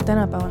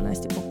tänapäeval on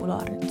hästi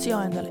populaarne, et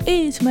sea endale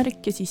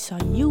eesmärk ja siis sa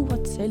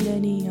jõuad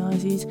selleni ja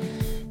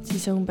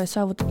siis umbes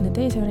saavutad need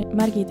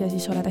eesmärgid ja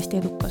siis oled hästi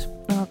edukas.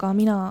 Aga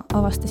mina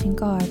avastasin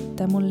ka,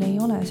 et mul ei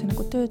ole see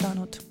nagu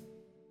töötanud.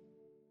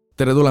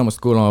 Tere tulemast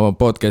kuulama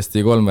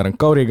podcasti 3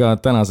 Kauriga.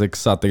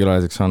 Tänaseks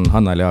saatekülaliseks on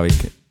Hanna-Ly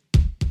Aavik.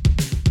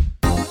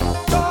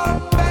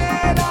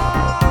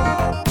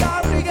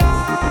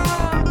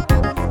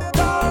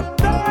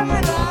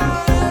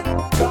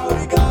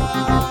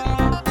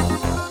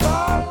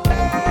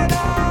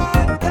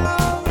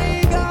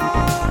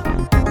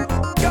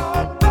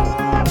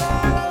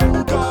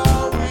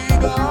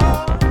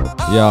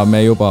 Ja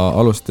me juba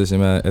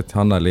alustasime, et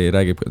Hanna-Ly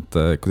räägib, et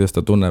kuidas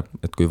ta tunneb,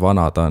 et kui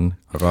vana ta on,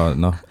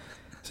 aga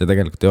see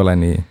tegelikult ei ole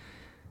nii,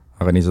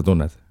 aga nii sa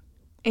tunned.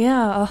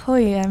 Jaa,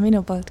 ahoi,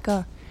 minu poolt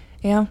ka.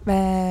 Jah, me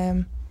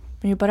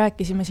juba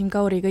rääkisime siin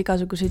Kauriga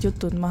igasugused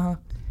jutud maha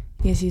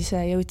ja siis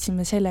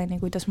jõudsime selleni,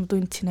 kuidas ma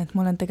tundsin, et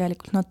ma olen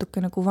tegelikult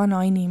natuke nagu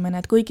vana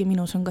inimene, et kuigi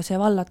minus on ka see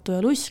vallatu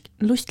ja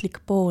lustlik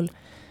pool,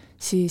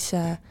 siis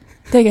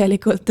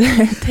tegelikult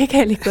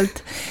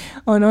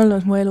on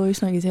olnud mu elu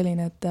üsnagi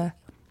selline, et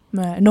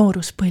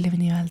nooruspõlv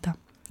nii öelda,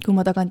 kui ma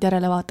tagant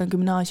järele vaatan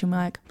gümnaasiumi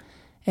aeg.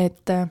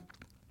 Et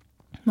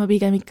ma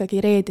pigem ikkagi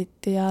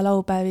reediti ja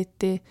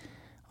laupäeviti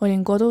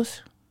olin kodus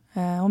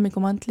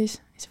hommikumantlis,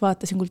 siis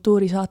vaatasin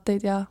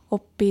kultuurisaateid ja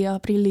oppi ja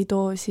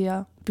prillitoosi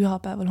ja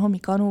pühapäeval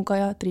hommikanuga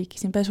ja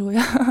triikisin pesu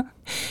ja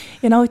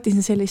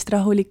nautisin sellist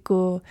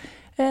rahulikku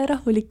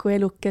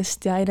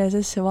elukest ja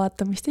enesesse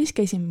vaatamist. Ja siis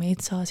käisin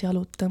metsas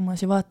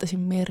jalutamas ja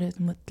vaatasin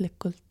merd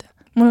mõtlikult.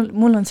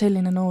 Mul on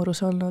selline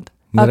noorus olnud.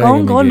 Aga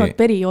on ka olnud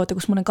perioode,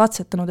 kus ma olen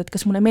katsetanud, et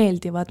kas mulle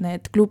meeldivad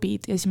need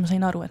klubid ja siis ma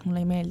sain aru, et mulle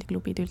ei meeldi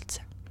klubid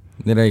üldse.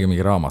 Nii räägi mingi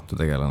raamatu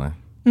tegelane.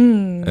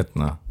 Et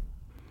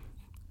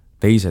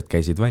teised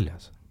käisid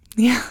väljas.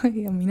 Ja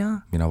mina.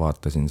 Mina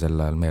vaatasin sel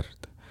ajal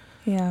merd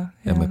ja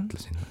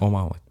mõtlesin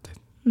oma mõtteid.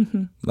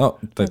 No,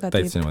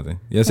 täitsa niimoodi.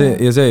 Ja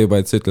see juba,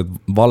 et sa ütled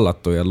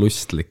vallatu ja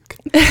lustlik,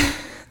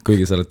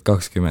 kuigi sa oled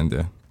 20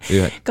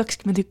 ja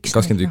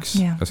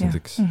 21.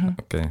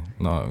 Okei,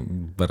 no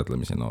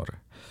võrdlemisi noori.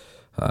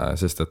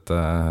 Sest et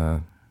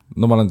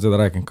ma olen seda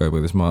rääkinud ka juba,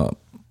 kuidas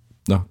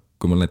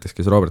kui mul näiteks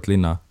käis Robert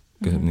Linna,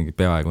 kes on mingi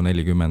peaaegu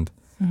 40,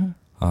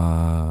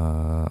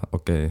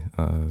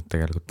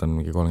 tegelikult on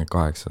mingi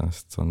 38,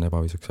 sest see on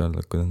ebaviisaks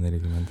öelda, kui ta on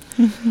 40.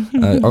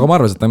 Aga ma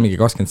arvasin, et ta on mingi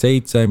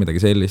 27,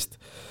 midagi sellist.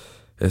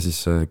 Ja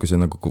siis, kui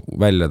see nagu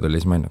välja tuli,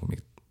 siis ma olin nagu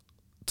mingi,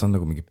 see on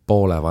nagu mingi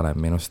poole vanem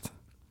minust.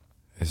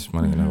 Ja siis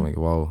ma olin nagu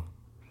mingi vau.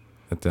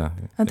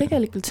 Aga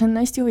tegelikult see on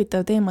hästi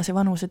huvitav teema, see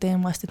vanuse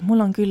teemast, et mul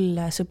on küll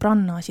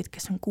sõbrannasid,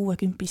 kes on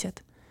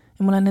 60-sed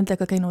ja mul on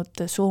nendega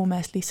käinud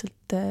Soomes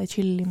lihtsalt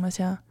chillimas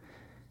ja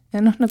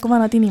nagu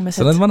vanad inimesed.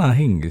 Sa oled vana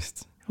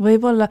hingist.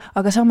 Võib-olla,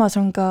 aga samas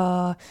on ka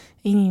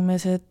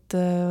inimesed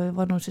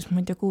vanuses, ma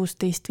ei tea,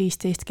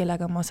 16-15,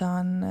 kellega ma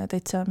saan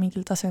täitsa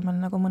mingil tasemel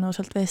nagu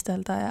mõnusalt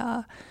vestelda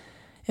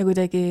ja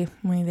kuidagi,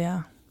 ma ei tea,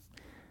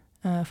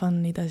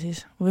 fannida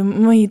siis. Või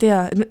ma ei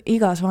tea,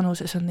 igas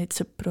vanuses on neid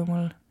sõpru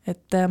mul.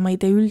 Et ma ei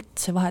tee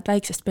üldse vahet,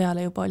 väiksest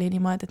peale juba oli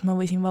niimoodi, et ma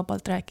võisin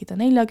vabalt rääkida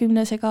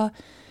 40-sega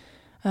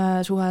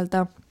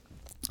suhelda.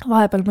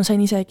 Vahepeal ma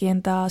sain isegi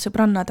enda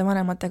sõbrannade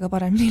vanematega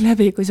paremini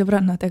läbi kui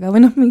sõbrannadega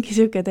või mingi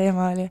siuke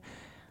teema oli.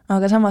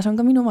 Aga samas on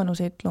ka minu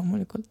vanuseid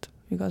loomulikult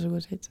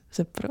igasuguseid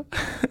sõpru.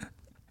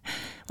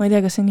 Ma ei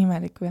tea, kas see on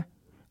imelik või?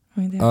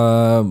 Ma ei tea.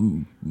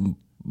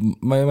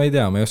 Ma ei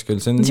tea, ma ei oska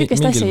küll.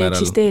 Siukest asja ei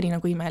eksisteeri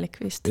nagu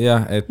imelik vist.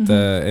 Jah,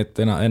 et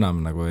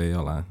enam nagu ei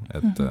ole.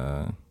 Et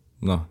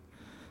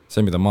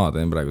see, mida ma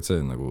teen praegu,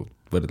 see on nagu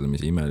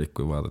võrdlemisi imelik,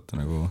 kui vaadata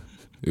nagu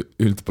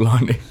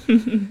üldplaani.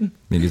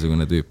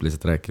 Mingisugune tüüp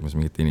lihtsalt rääkimas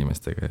mingite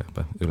inimestega ja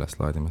üles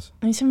laadimas.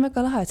 See on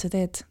väga lahe, et sa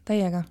teed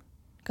täiega.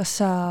 Kas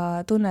sa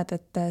tunned,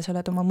 et sa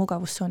oled oma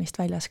mugavustsoonist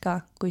väljas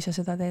ka, kui sa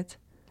seda teed?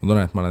 Ma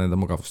tunnen, et ma olen enda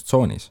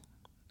mugavustsoonis.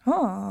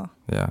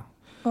 Jaa.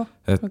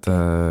 Et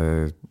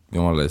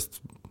jumala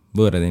eest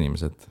võõred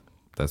inimesed,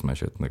 that's my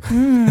shit.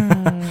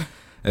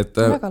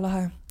 Väga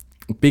lahe.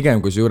 Pigem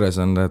kus juures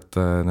on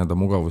need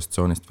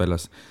mugavustsoonist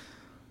väljas.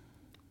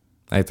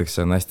 Näiteks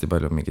see on hästi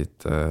palju mingid,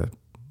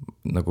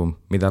 nagu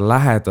mida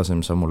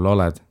lähedasem sa mul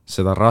oled,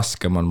 seda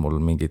raskem on mul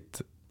mingit,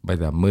 ma ei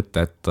tea,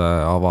 mõtet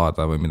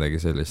avada või midagi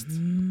sellist.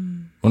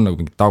 On nagu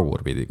mingi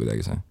tagurpidi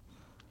kuidagi see.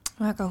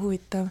 Väga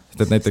huvitav.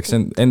 Sest et näiteks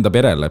enda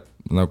perele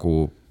nagu,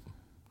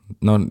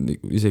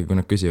 isegi kui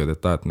nad küsivad,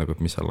 et nagu,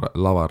 mis sa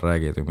laval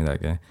räägid või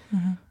midagi,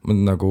 ma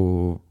nagu,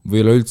 või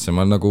üleüldse,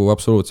 ma nagu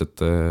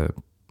absoluutselt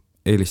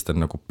eelistan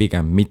nagu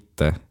pigem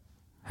mitte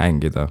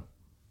hängida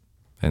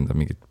enda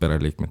mingit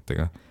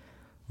pereliikmetega.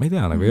 Ma ei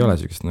tea, nagu ei ole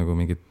sellist nagu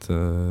mingit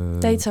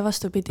täitsa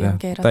vastupidi on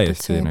keeratud.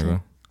 Täiesti nagu.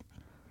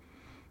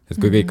 Et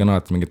kui kõik on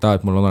alati mingit,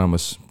 et mul on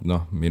olemas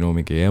minu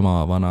mingi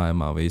ema,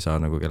 vanaema või isa,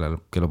 nagu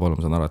kelle poole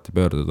ma saan alati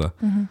pöörduda.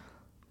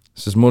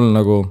 Sest mul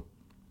nagu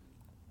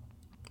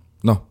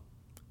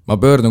ma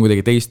pöördun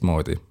kuidagi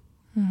teistmoodi.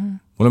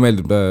 Mulle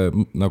meeldib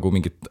nagu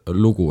mingit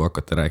lugu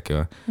hakata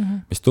rääkima,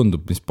 mis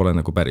tundub, mis pole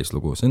nagu päris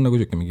lugu. See on nagu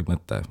siuke mingi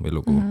mõte või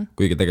lugu.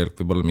 Kuigi tegelikult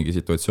võib olla mingi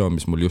situatsioon,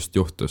 mis mul just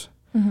juhtus.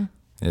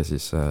 ja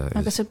siis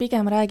aga sa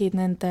pigem räägid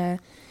nende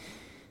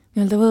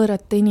nii-öelda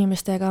võõrate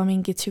inimestega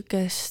mingit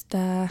sükest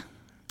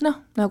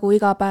nagu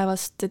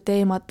igapäevast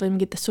teemat või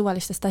mingitest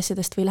suvalistest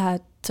asjadest või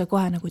lähed sa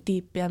kohe nagu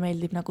tiipi ja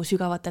meeldib nagu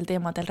sügavatel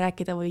teemadel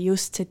rääkida või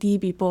just see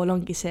tiibi pool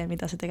ongi see,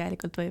 mida see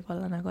tegelikult võib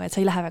olla nagu, et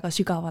sa ei lähe väga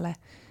sügavale.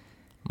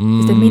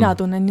 Sest et mina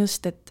tunnen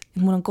just, et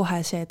mul on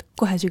kohe see, et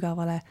kohe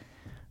sügavale.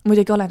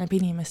 Muidugi oleneb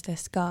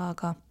inimestest ka,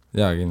 aga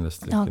jaa,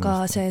 kindlasti.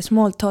 Aga see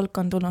small talk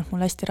on tulnud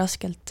mul hästi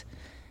raskelt.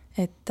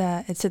 Et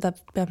seda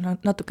peab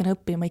natukene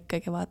õppima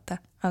ikkagi vaata.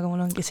 Aga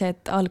mul ongi see,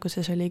 et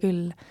alguses oli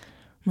küll,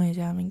 ma ei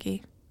tea,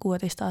 mingi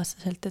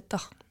 16-aastaselt, et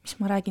mis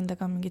ma räägin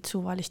taga mingit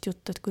suvalist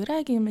juttu, et kui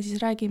räägime, siis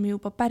räägime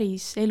juba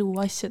päris elu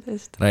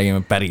asjadest.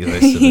 Räägime päris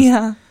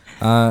asjadest.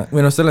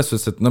 Või selles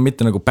suhtes, et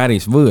mitte nagu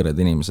päris võõrad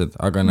inimesed,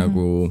 aga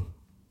nagu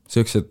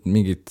sellised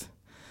mingid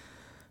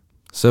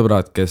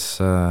sõbrad, kes,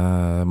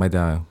 ma ei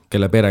tea,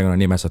 kelle perekonna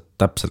nime sa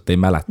täpselt ei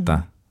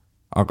mäleta.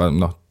 Aga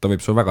ta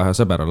võib su väga hea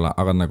sõber olla,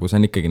 aga nagu see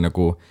on ikkagi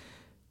nagu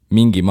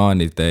mingi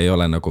maani te ei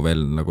ole nagu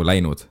veel nagu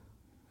läinud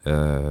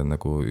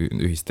nagu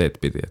ühisteed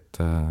pidi, et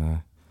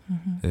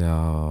ja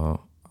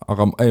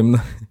aga ei,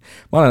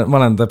 ma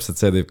olen täpselt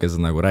see tüüp, kes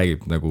nagu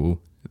räägib nagu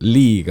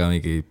liiga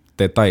mingi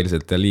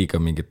detailselt ja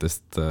liiga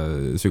mingitest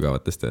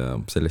sügavatest ja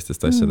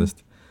sellistest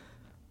asjadest.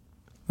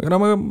 Aga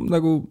ma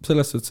nagu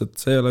selles suhtes, et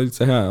see ei ole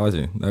üldse hea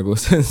asi. Nagu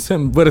see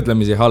on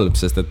võrdlemisi halb,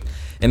 sest et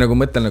ei nagu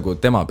mõtlen nagu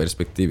tema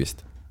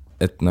perspektiivist.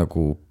 Et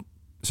nagu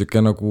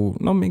süke nagu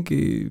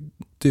mingi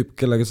tüüp,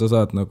 kellega sa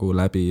saad nagu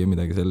läbi ja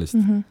midagi sellist.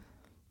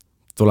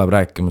 Tuleb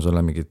rääkima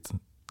sulle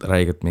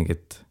räägid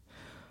mingit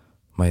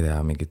ma ei tea,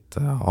 mingit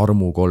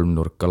armu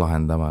kolmnurka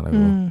lahendama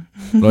nagu.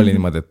 Mul oli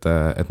niimoodi,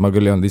 et ma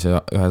küll ei olnud ise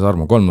ühes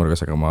armu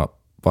kolmnurgas, aga ma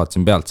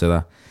vaatasin pealt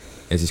seda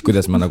ja siis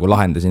kuidas ma nagu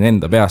lahendasin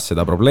enda peas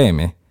seda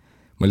probleemi.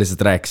 Ma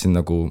lihtsalt rääkisin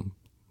nagu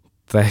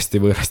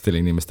täiesti võõrastele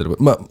inimestele.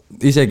 Ma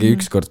isegi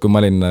ükskord, kui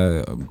ma olin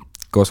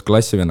koos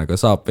klassivennaga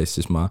Saapes,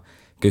 siis ma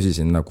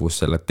küsisin nagu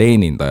selle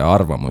teenindaja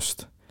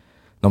arvamust.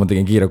 Ma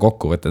tegin kiire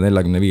kokkuvõtte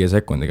 45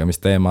 sekundiga, mis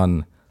teema on.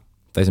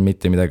 Ta ei saa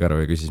mitte midagi aru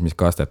ja küsis, mis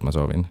kaastet ma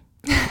soovin.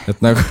 Et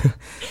nagu,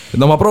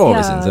 ma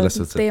proovisin selles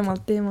suhtes.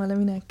 Teemale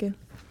mineki.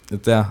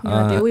 Et jah.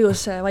 Ja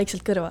ujus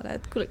vaikselt kõrvale,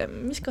 et kuulge,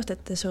 mis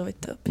kaastet te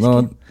soovite?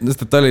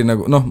 Sest et ta oli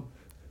nagu,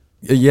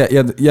 ja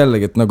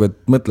jällegi, et nagu,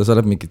 et mõtle, sa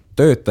oled mingi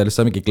töötaja,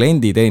 sa mingi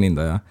kliendi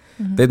teenindaja,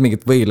 teed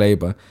mingit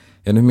võileiba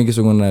ja nüüd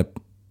mingisugune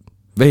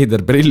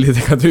veider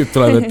prillidega tüüp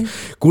tuleb,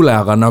 et kuule,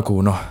 aga nagu,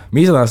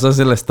 mida sa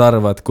sellest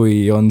arvad,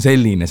 kui on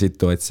selline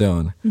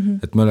situatsioon,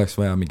 et me oleks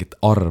vaja mingit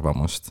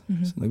arvamust.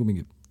 See on nagu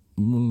mingi,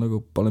 mul nagu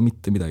pole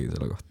mitte midagi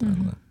selle kohta.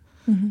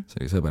 See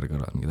oli sõber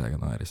kõrval, mingi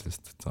täiega naeris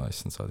lihtsalt, et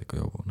asjad saad ikka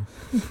jobu.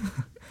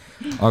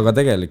 Aga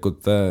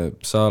tegelikult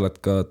sa oled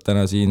ka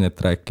täna siin, et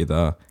rääkida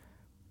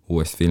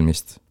uuest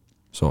filmist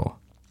Soo.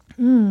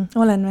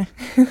 Olen või?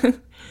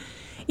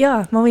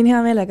 Jaa, ma võin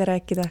hea meelega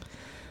rääkida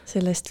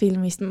sellest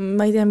filmist.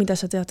 Ma ei tea, mida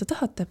sa teada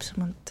tahad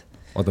täpsemalt.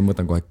 Oota, ma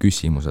võtan kohe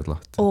küsimused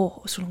lahti.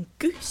 Sul on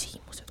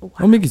küsimused?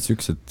 Mingid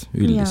süksed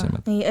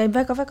üldisemad.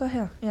 Väga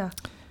hea, jaa.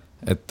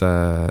 Et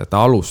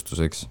ta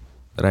alustuseks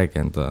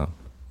räägi enda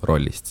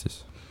rollist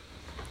siis.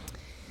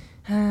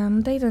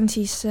 Täidan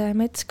siis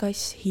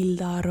metskass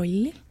Hilda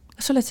rolli.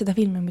 Kas sa oled seda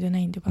filmi muidu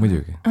näinud juba?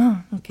 Muidugi.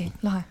 Okei,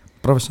 lahe.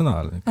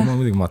 Professionaal. Ma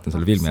muidugi vaatan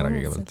selle filmi ära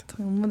kõigepealt.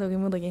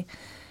 Muidugi.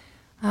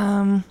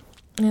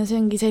 Ja see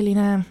ongi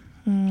selline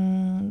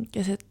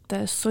keset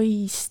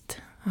soist,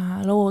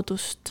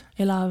 loodust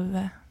elav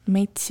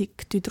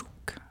metsik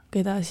tüdruk,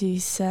 keda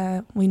siis,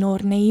 või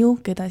noor neiu,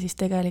 keda siis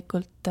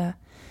tegelikult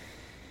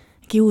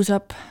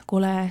kiusab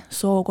kole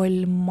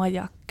sookolm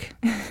madjak.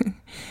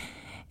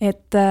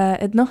 et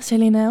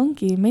selline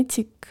ongi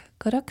metsik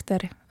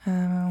karakter,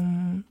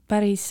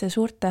 päris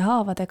suurte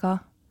haavadega,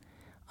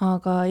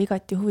 aga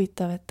igati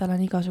huvitav, et tal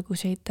on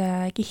igasuguseid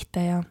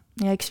kihte ja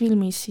eks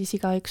filmis siis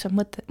igaüks saab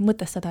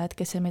mõtestada, et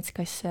kes see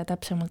metskass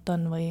täpsemalt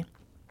on või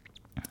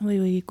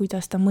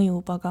kuidas ta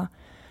mõjub, aga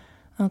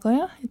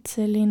jah, et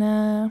selline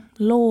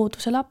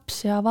looduse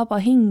laps ja vaba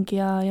hing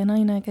ja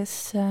naine,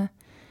 kes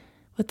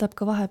võtab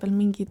ka vahepeal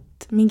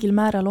mingil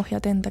määral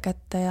ohjad enda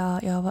kätte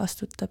ja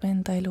vastutab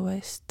enda elu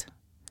eest.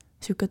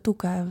 Siuke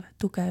tugev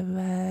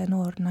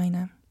noor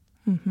naine.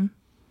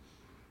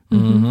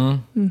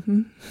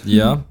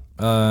 Ja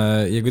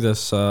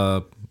kuidas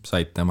sa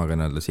said temaga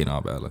näelda sina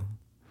peale?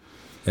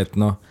 Et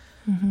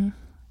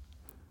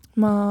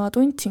Ma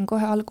tundsin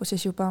kohe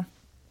alguses juba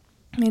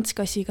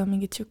metskassiga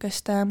mingit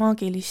siukest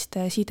maagilist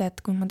sidet,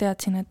 kui ma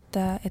teadsin,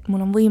 et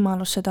mul on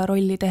võimalus seda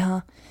rolli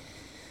teha.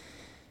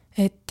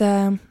 Et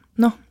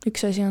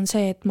üks asi on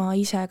see, et ma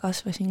ise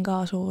kasvasin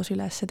ka Soos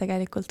üles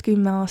tegelikult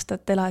 10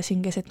 aastat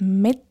elasin keset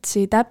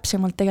metsi,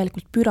 täpsemalt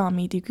tegelikult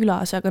püramiidi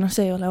külas, aga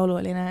see ei ole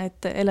oluline,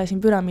 et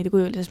elasin püramiidi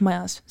kujulises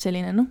majas,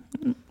 selline,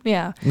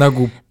 jaa.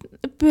 Nagu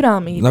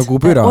püramiid.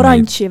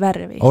 Oranži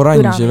värvi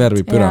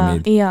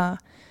püramiid.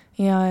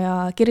 Ja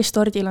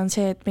kiristordil on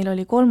see, et meil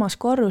oli 3.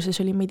 korrus ja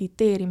see oli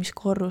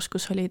mediteerimiskorrus,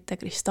 kus olid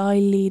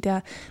kristallid ja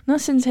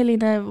see on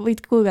selline,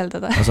 võid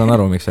guugeldada. Ma saan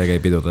aru, miks sa ei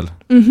käi pidudel.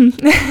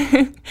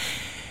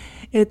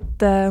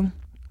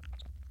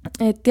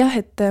 et jah,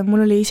 et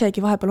mul oli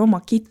isegi vahepeal oma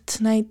kit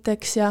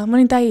näiteks ja ma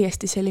olin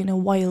täiesti selline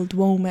wild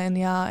woman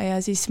ja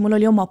siis mul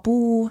oli oma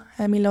puu,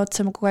 mille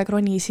otsa ma kogu aeg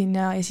ronisin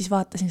ja siis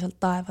vaatasin sealt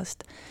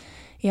taevast.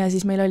 Ja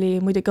siis meil oli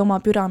muidugi oma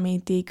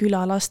püramiidi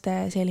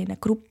külalaste selline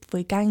grupp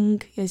või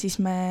gäng ja siis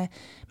me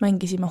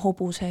mängisime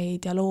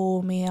hobuseid ja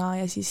loomi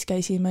ja siis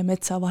käisime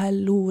metsa vahel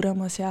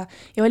luuramas ja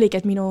oligi,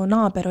 et minu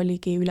naaber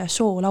oligi üle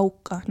soo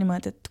lauka,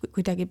 niimoodi, et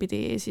kuidagi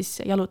pidi siis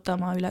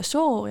jalutama üle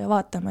soo ja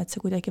vaatama, et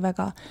see kuidagi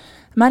väga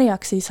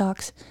märjaks ei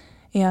saaks.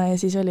 Ja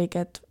siis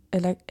oligi,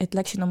 et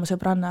läksin oma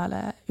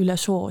sõbrannale üle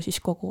soo siis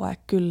kogu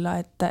aeg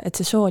külla, et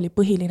see soo oli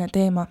põhiline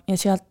teema ja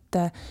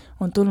sealt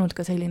on tulnud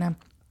ka selline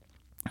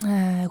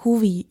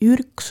huvi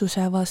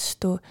ürksuse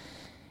vastu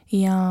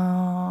ja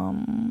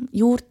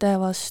juurte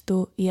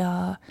vastu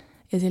ja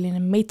selline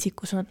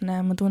metsikus on,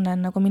 ma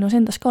tunnen nagu minus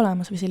endas ka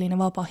olemas või selline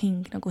vaba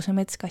hing, nagu see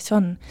metskass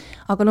on.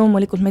 Aga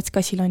loomulikult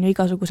metskassil on ju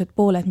igasugused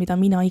pooled, mida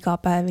mina iga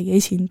päev ei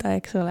esinda,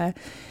 eks ole.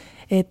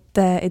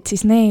 Et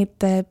siis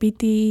need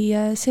pidi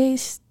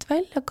seest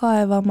välja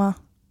kaevama.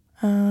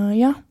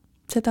 Jah,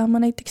 seda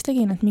ma näiteks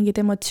tegin, et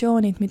mingid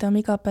emotsioonid, mida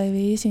ma iga päev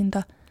ei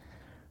esinda,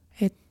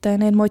 et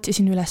need ma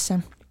otsisin ülesse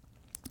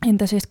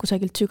enda seest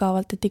kusagilt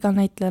sügavalt, et igal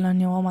näitlejal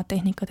on ju oma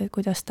tehnikad, et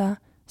kuidas ta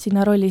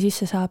sinna rolli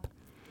sisse saab.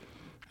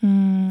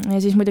 Ja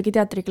siis muidugi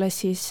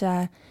teatriklassis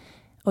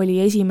oli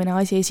esimene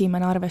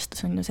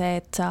arvestus on ju see,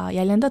 et sa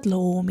jäljendad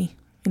loomi.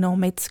 No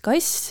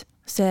metskass,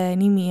 see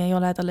nimi ei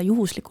ole talle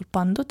juhuslikult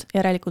pandud,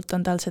 järelikult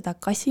on tal seda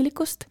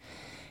kassilikust.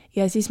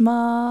 Ja siis ma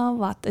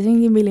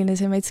vaatasingi, milline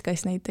see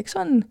metskass näiteks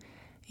on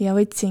ja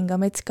võtsin ka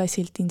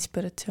metskassilt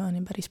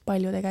inspiratsiooni päris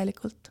palju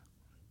tegelikult.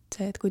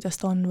 See, et kuidas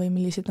ta on või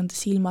millised on ta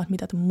silmad,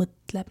 mida ta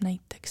mõtleb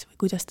näiteks või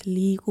kuidas ta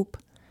liigub.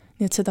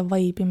 Nii et seda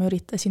vaibi ma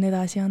üritasin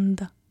edasi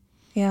anda.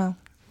 Jaa.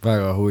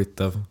 Väga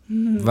huvitav.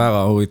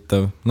 Väga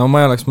huvitav. No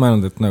ma ei oleks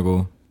mõelnud, et nagu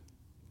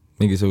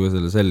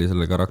mingisugusele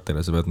sellisele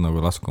karakterile sa pead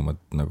nagu laskuma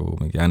nagu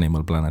mingi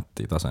Animal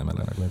Planeti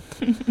tasemele. Nagu,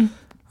 et.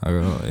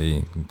 Aga no,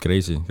 ei,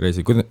 crazy.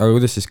 Aga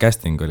kuidas siis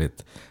casting olid?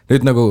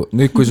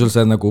 Nüüd kui sul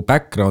see nagu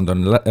background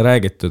on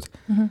räägitud,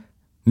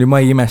 nüüd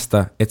ma ei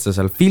imesta, et sa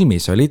seal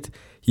filmis olid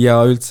ja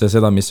üldse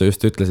seda, mis sa just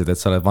ütlesid, et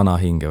sa oled vana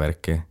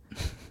hingevärki.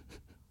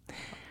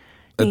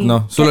 Et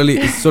noh, sul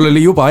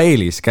oli juba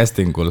eelis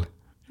castingul.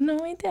 No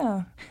ei tea.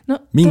 No,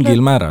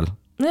 mingil määral.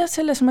 Jah,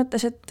 selles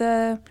mõttes, et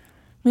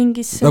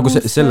mingis... Nagu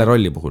selle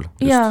rolli puhul.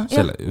 Jaa,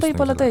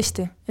 võib-olla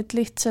tõesti. Et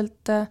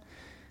lihtsalt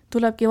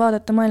tulebki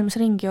vaadata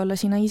maailmas ringi, olla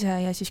sina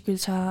ise ja siis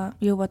küll sa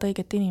jõuad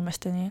õigete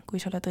inimesteni,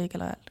 kui sa oled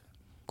õigel ajal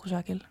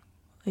kusagil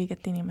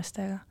õigete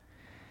inimestega.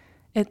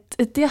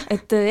 Et jah,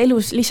 et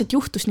elus lihtsalt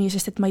juhtus nii,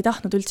 sest et ma ei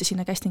tahtnud üldse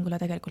sinna castingule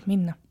tegelikult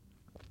minna.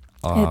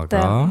 Aga... Et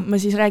ma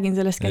siis räägin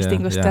sellest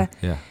castingust.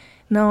 Ja.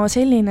 No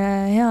selline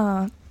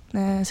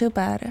hea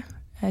sõber,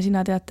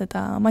 sina tead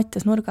teda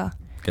Mattias Nurga.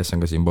 Kes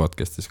on ka siin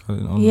podcastis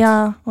olnud?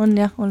 Jaa, on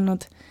jah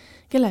olnud.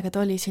 Kellega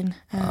ta oli siin?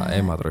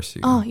 Emma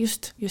Trossiga.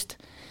 Just,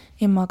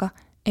 Emmaga.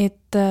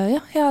 Et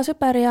jah, hea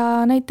sõber ja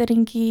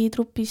näiteringi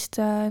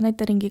trupist,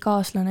 näiteringi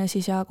kaaslane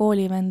siis ja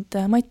koolivend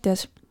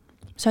Mattias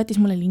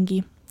saatis mulle lingi.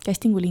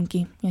 Castingu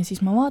lingi ja siis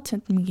ma vaatasin,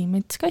 et mingi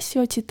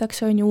metskassi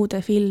otsitakse, on ju uude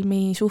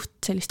filmi suht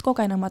sellist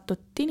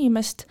kogenematut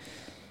inimest,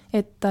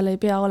 et tal ei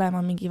pea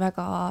olema mingi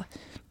väga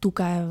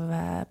tugev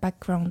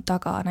background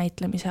taga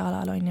näitlemise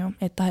alal, on ju,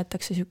 et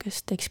tahetakse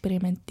sükest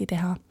eksperimenti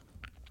teha.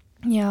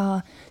 Ja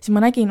siis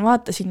ma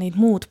vaatasin neid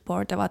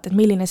moodboard'e, vaata, et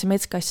milline see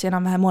metskass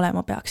enam-vähem olema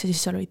peaks ja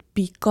siis seal olid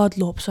pikad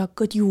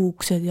lopsakad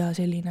juuksed ja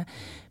selline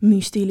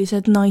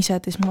müstilised naised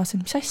ja siis ma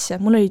vaatasin, mis asja,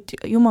 mul olid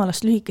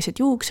jumalast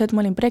lühikesed juuksed, ma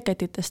olin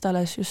breketitest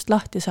alles just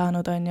lahti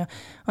saanud, on ju,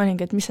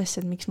 olingi, et mis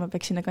asja, et miks ma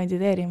peaks sinna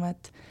kandideerima,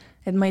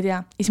 et ma ei tea,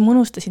 ja siis ma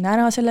unustasin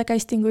ära selle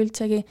castingu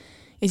üldsegi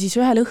ja siis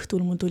ühel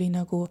õhtul mul tuli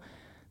nagu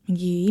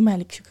mingi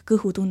imelik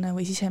kõhutunne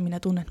või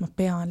sisemine tunne, et ma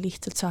pean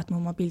lihtsalt saatma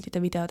oma pildid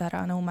ja videod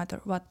ära, no matter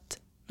what,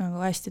 nagu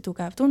hästi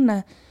tugev tunne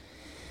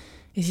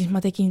ja siis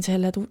ma tegin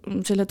selle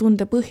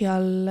tunde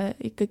põhjal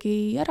ikkagi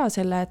ära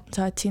selle, et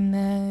saatsin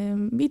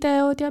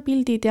videod ja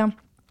pildid ja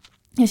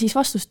siis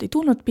vastust ei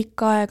tulnud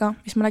pikka aega,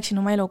 siis ma läksin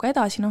oma eluga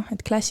edasi,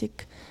 et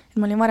klassik, et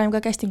ma olin varem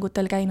ka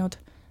castingutel käinud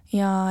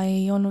ja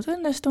ei olnud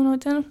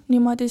õnnestunud ja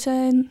niimoodi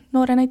see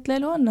noore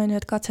näitleelu on ju,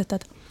 et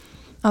katsetad.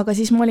 Aga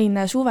siis ma olin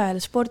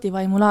suvel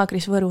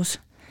spordivaimulaagris Võrus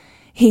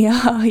ja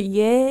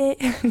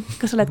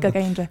kas oled ka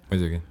käinud või?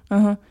 Muidugi.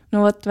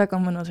 No võt, väga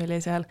mõnus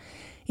oli seal.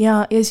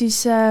 Ja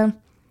siis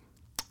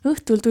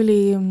õhtul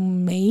tuli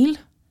meil,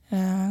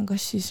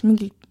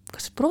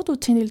 kas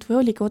produtsendilt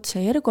või oligi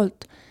otse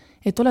Ergolt,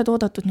 et oled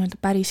oodatud nii-öelda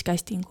päris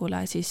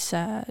castingule siis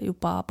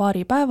juba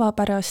paari päeva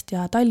pärast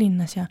ja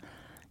Tallinnas ja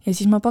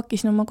siis ma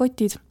pakkisin oma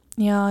kotid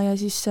ja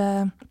siis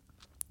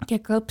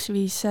Keka-õps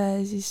viis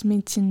siis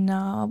mind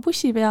sinna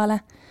bussi peale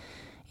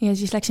ja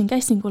siis läksin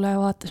castingule ja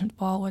vaatasin, et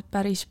vau, et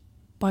päris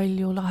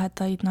palju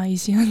lahedaid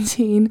naisi on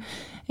siin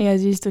ja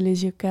siis tuli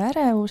siuke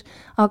ärevus,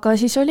 aga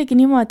siis oligi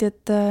niimoodi,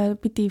 et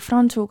pidi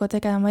Fransuga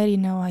tegema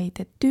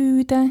erinevaid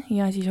etüüde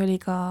ja siis oli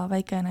ka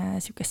väikene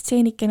siuke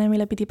stseenikene,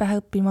 mille pidi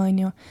pähe õppima, on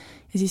ju,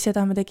 ja siis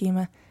seda me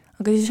tegime.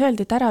 aga siis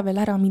öeldi, et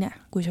ära mine,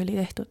 kui see oli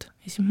tehtud.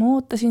 Ja siis ma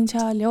ootasin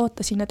seal ja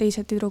ootasin ja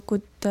teised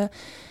tüdrukud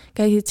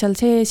käisid seal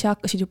sees ja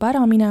hakkasid juba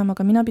ära minema,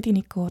 aga mina pidin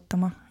ikka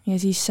ootama. Ja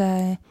siis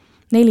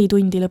 4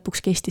 tundi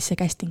lõpuks kestis see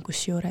casting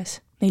kusjuures,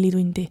 4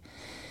 tundi.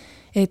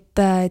 Et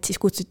siis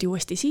kutsuti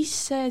uuesti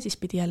sisse, siis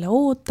pidi jälle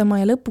ootama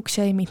ja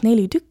lõpuks jäi meid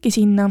 4 tükki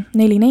sinna,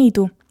 4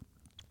 neidu.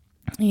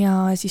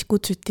 Ja siis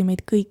kutsuti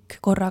meid kõik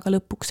korraga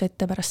lõpuks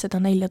ette pärast seda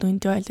 4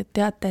 tundi öeldi, et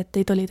teate, et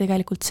teid oli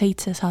tegelikult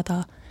 700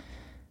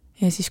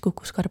 ja siis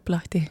kukkus karp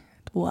lahti.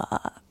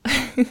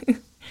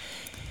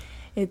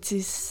 Et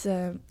siis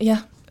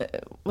jah,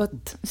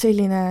 võt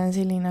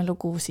selline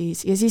lugu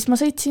siis. Ja siis ma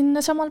sõitsin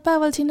samal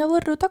päeval sinna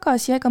Võrru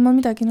tagasi ja ega ma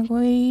midagi nagu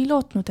ei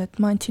lootnud, et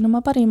ma andsin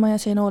oma parima ja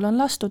see nool on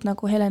lastud,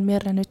 nagu Helen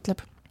Mirren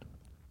ütleb.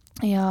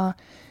 Ja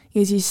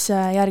siis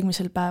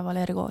järgmisel päeval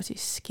Ergo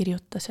siis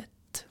kirjutas, et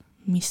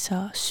mis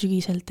sa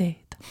sügisel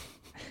teed.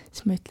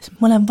 Siis ma ütlesin,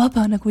 ma olen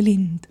vaba nagu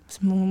lind.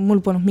 Mul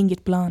polnud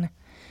mingit plaane.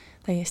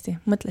 Täiesti.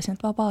 Mõtlesin,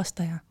 et vaba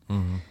aasta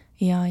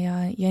ja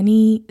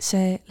nii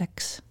see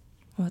läks.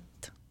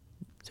 Vot,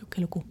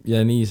 siuke lugu.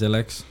 Ja nii see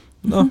läks.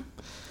 No,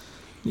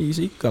 nii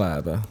see ikka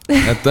läheb.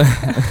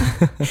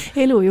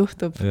 Elu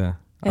juhtub. Yeah.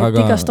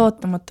 Et igast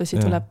ootamatusi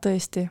tuleb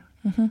tõesti.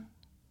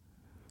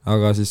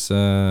 Aga siis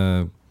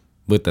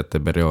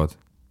võtete periood.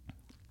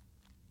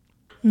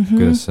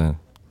 Kuidas see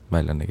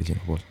välja nägi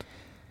sinu poolt?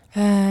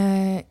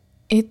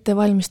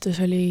 Ettevalmistus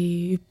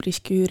oli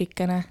üpriski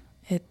üürikene,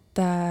 et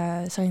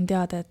sain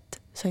teada, et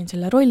sain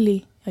selle rolli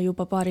ja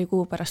juba paari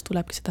kuu pärast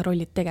tulebki seda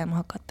rollit tegema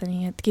hakata,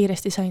 nii et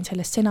kiiresti sain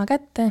sellest sena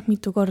kätte,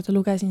 mitu korda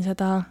lugesin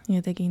seda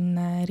ja tegin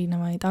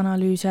erinevaid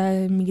analüüse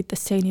mingite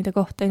stseenide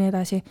kohta ja nii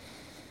edasi.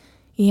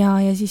 Ja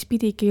siis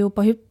pidigi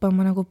juba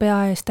hüppama nagu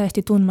pea ees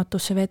täiesti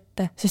tundmatusse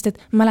vette, sest et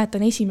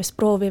mäletan esimest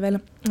proovi veel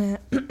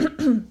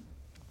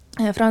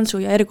Fransu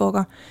ja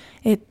Ergoga,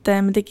 et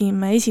me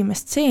tegime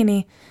esimest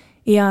stseeni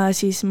ja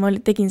siis ma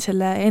tegin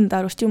selle enda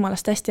arust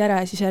jumalast hästi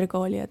ära ja siis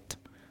Ergo oli, et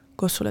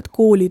kas sa oled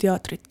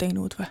kooliteatrit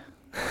teinud või?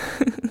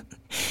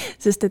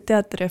 Sest et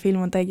teater ja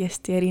film on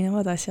täiesti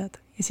erinevad asjad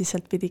ja siis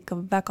sealt pidi ikka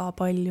väga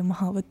palju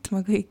maha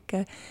võtma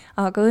kõike.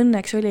 Aga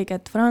õnneks oligi,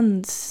 et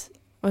Frans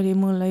oli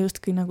mulle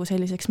justkui nagu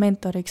selliseks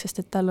mentoriks, sest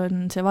et tal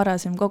on see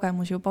varasem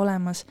kogemus juba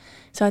olemas.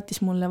 Saatis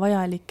mulle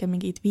vajalikke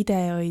mingeid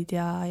videoid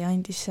ja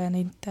andis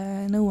neid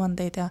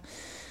nõuandeid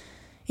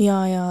ja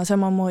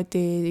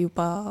samamoodi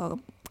juba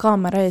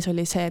kaamera ees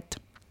oli see, et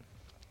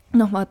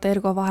vaata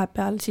Ergo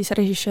vahepeal siis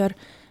režissöör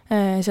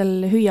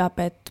seal hüüab,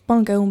 et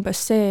pange umbes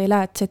see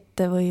lääts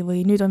ette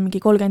või nüüd on mingi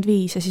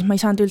 35 ja siis ma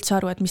ei saanud üldse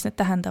aru, et mis need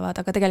tähendavad,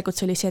 aga tegelikult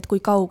see oli see, et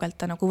kui kaugelt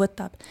ta nagu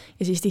võtab.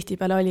 Ja siis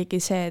tihtipeale oligi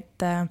see,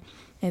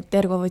 et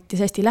Ergo võttis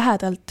hästi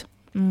lähedalt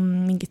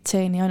mingit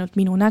stseeni ainult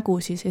minu nägu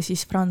siis ja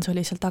siis Frans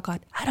oli seal taga,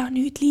 et ära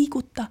nüüd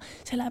liiguta,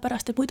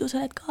 sellepärast, et muidu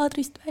sa oled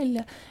kaadrist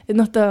välja. Et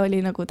ta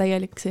oli nagu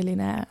täielik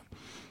selline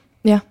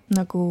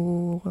nagu,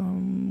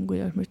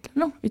 kuidas ma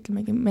ütlen,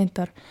 ütlemegi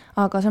mentor.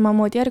 Aga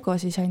samamoodi Ergo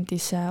siis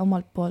andis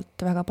omalt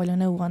poolt väga palju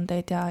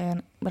nõuandeid ja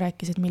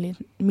rääkis, et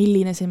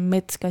milline see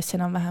metsklass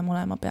enam vähem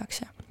olema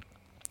peaks.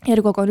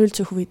 Ergoga on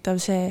üldse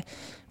huvitav see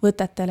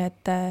võtetele,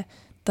 et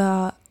ta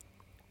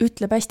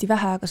ütleb hästi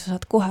vähe, aga sa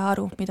saad kohe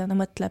aru, mida ta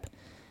mõtleb.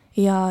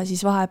 Ja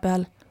siis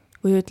vahepeal,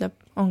 kui ütleb,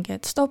 ongi,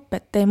 et stopp,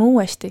 et teeme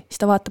uuesti,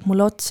 siis ta vaatab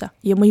mulle otsa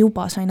ja ma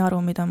juba sain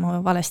aru, mida ma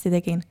valesti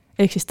tegin.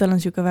 Ehk siis tal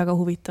on siuke väga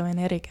huvitav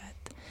energia,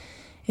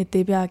 et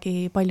ei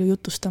peagi palju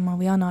jutustama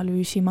või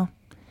analüüsima.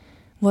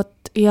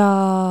 Vot, ja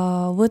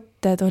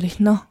võtted olid,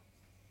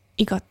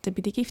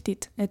 igatepidi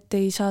kihvtid, et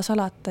ei saa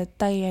salata, et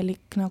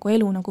täielik nagu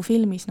elu nagu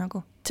filmis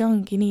nagu. See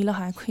ongi nii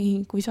lahe,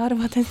 kui sa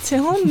arvad, et see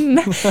on.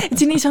 Et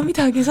siin ei saa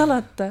midagi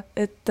salata.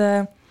 Et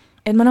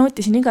ma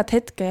nautisin igat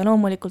hetke ja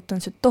loomulikult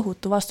on see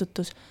tohutu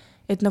vastutus.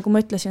 Et nagu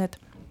ma ütlesin, et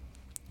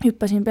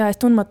hüppasin pea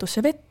ees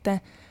tundmatusse vette,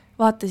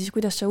 vaata siis,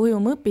 kuidas sa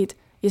ujuma õpid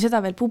ja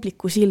seda veel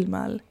publiku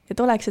silma all. Et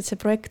oleks, et see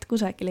projekt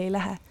kusagil ei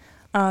lähe.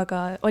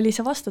 Aga oli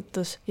see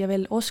vastutus ja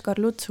veel Oskar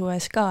Lutsu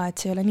ees ka, et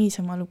see ei ole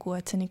niisama lugu,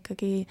 et see on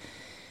ikkagi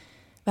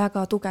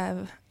väga tugev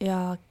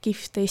ja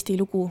kihvt Eesti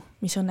lugu,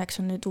 mis õnneks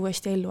on nüüd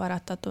uuesti ellu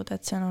äratatud,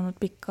 et see on olnud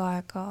pikka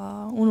aega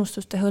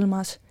unustuste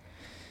hõlmas.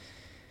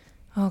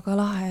 Aga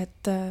lahe,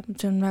 et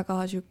see on väga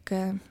siuke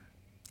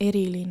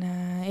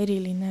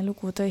eriline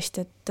lugu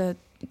tõesti,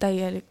 et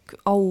täielik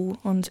au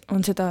on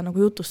seda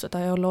nagu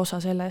jutustada ja olla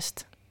osa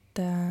sellest. Et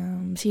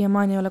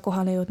siiamaani ei ole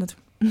kohale jõudnud.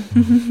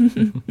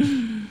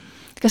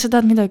 Kas sa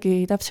tahad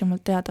midagi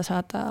täpsemalt teada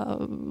saada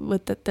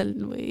võtetel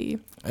või?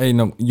 Ei,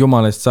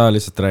 jumalest sa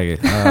lihtsalt räägi.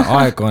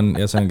 Aeg on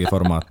ja see ongi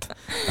formaat.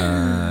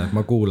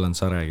 Ma kuulan,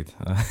 sa räägid.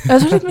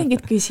 Sul olid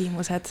mingid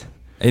küsimused?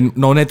 Ei,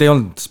 need ei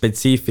olnud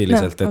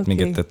spetsiifiliselt, et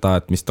mingit, et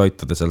tahad, mis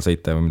toitude seal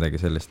sõita või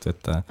midagi sellist.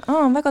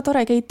 Väga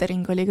tore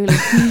catering oli küll.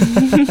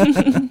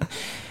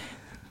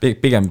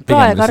 Pigem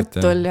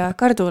praekartul ja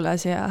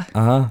kardulas ja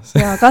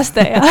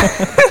kaste ja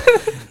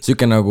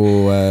Siuke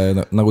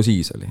nagu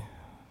siis oli.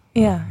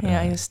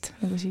 Ja just,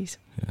 nagu siis.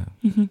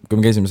 Kui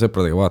me käisime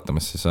sõpradega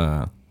vaatamas, siis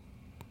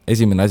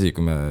esimene asi,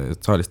 kui me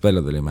saalist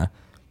välja tulime,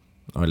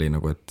 oli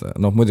nagu, et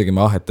muidugi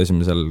me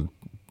ahetasime seal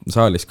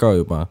saalis ka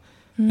juba,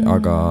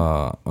 aga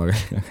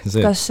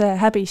see... Kas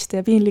häbist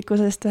ja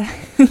piinlikkusest või?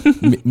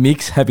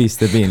 Miks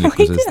häbist ja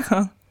piinlikkusest?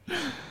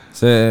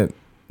 See,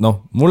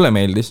 noh, mulle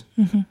meeldis.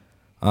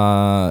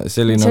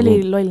 See oli, see oli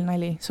loll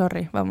nali,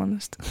 sorry,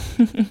 vabandust.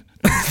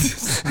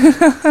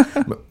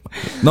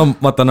 No,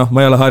 vaata,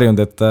 ma ei ole harjunud,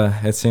 et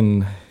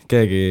siin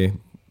keegi,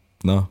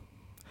 ma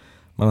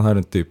olen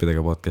harjunud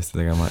tüüpidega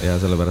podcasti tegema ja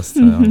sellepärast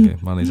ongi,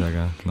 ma olen ise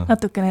ka.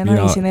 Natukene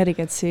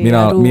naisenergiat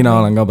siia ruumi. Mina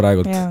olen ka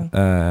praegult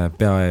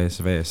pea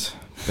ees vees.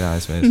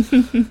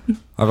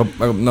 Aga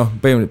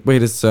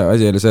põhiliselt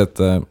asi oli see, et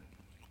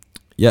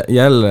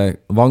jälle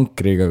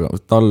vankriga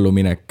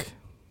talluminek.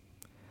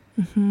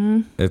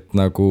 Et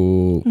nagu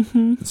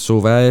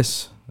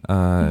suves,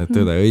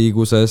 tõde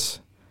õiguses,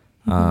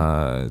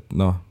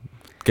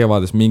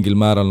 kevades mingil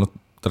määral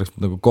tuleks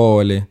nagu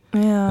kooli.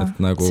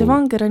 Nagu... See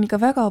vanger on ikka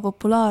väga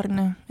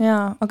populaarne.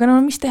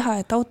 Aga mis teha,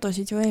 et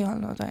autosid ju ei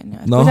olnud,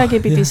 et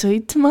kuidagi pidi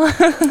sõitma.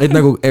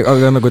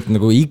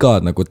 Aga iga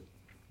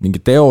mingi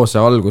teose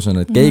algus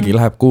on, et keegi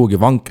läheb kuhugi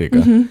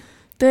vankriga.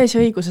 Tões ja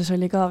õiguses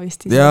oli ka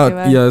vist.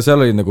 Ja seal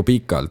oli nagu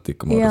pikalt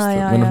ikka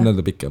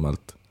mõnda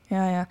pikemalt.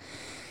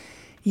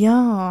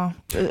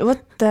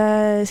 Vot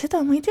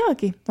seda ma ei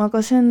teagi,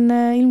 aga see on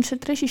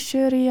ilmselt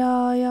režissööri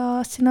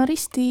ja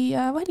stsenaristi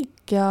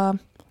valik ja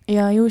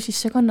ju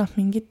siis see kannab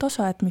mingit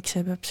osa, et miks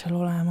see peab seal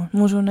olema.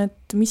 Ma usun,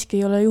 et miski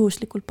ei ole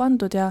juhuslikult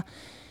pandud ja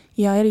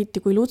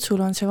eriti kui Lutsul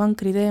on see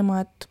vankri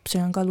teema, et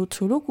see on ka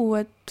Lutsu lugu,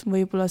 et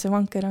võib-olla see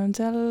vanker on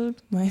seal,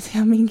 ma ei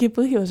tea, mingi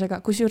põhjusega,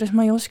 kusjuures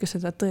ma ei oska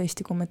seda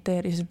tõesti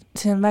kommenteerida,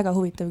 see on väga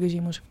huvitav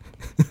küsimus.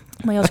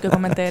 Ma ei oska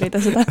kommenteerida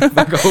seda.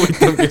 Väga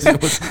huvitav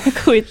küsimus.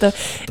 Väga huvitav,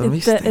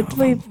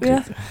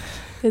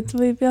 et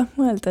võib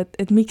mõelda,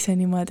 et miks see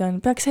niimoodi on.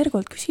 Peaks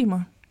Ergolt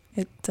küsima,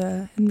 et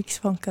miks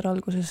vanker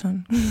alguses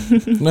on.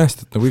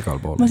 Hästi, et nagu igal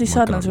pool. Ma siis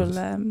saadan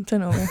sulle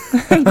sõnumi,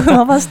 kui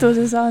ma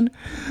vastuse saan.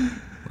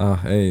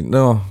 Ei,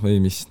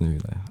 mis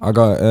nüüd.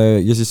 Aga,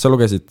 ja siis sa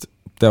lugesid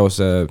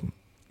teose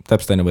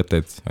täpselt enne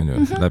võtteid, on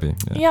ju, läbi?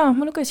 Jaa,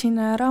 ma lugesin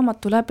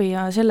raamatu läbi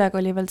ja sellega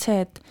oli veel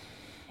see,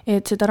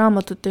 et seda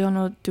raamatut ei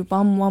olnud juba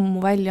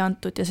ammu välja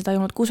antud ja seda ei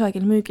olnud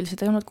kusagil müügil,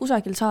 seda ei olnud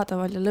kusagil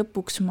saadaval ja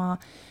lõpuks ma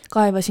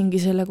kaevasingi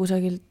selle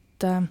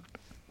kusagilt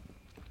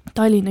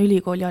Tallinna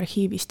Ülikooli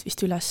arhiivist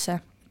vist ülesse,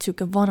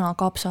 siuke vana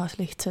kapsas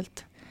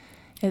lihtsalt.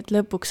 Et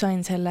lõpuks sain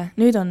selle.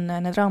 Nüüd on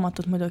need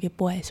raamatud muidugi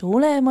poes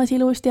olemas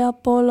ilusti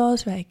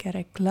Apollos, väike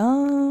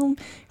reklaam,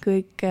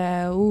 kõik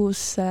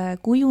uus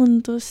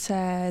kujundus,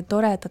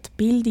 toredad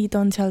pildid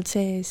on seal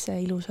sees,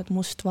 ilusad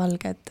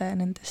mustvalged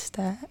nendest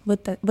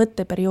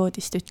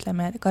võtteperioodist,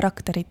 ütleme,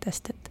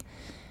 karakteritest,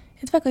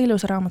 et väga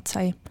ilus raamat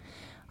sai.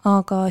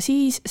 Aga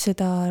siis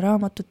seda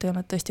raamatut ei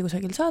olnud tõesti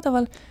kusagil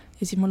saadaval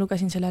ja siis ma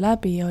lugesin selle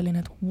läbi ja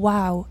olin, et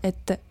wow,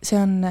 et see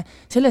on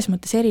selles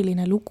mõttes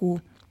eriline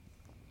lugu,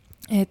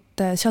 et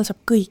seal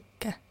saab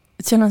kõike.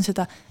 Et seal on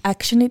seda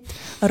actionit,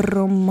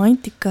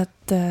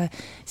 romantikat,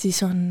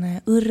 siis on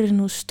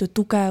õrnust,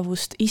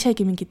 tugevust,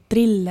 isegi mingi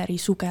trilleri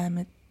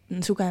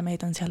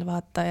sugemeid on seal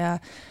vaata ja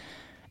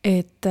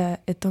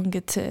et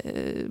ongi, et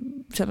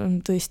seal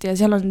on tõesti ja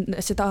seal on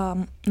seda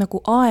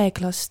nagu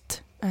aeglast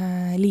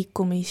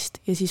liikumist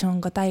ja siis on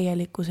ka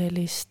täielikku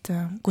sellist,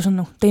 kus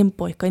on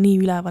tempo ikka nii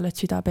üleval, et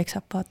süda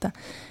peksab, vaata.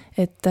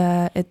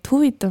 Et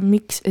huvitav,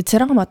 miks, et see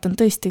raamat on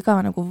tõesti ka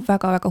nagu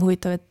väga-väga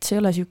huvitav, et see ei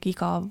ole siuke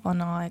igav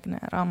vanaaegne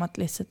raamat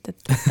lihtsalt, et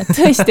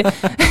tõesti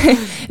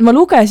ma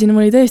lugesin,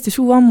 mul oli tõesti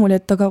suu ammuli,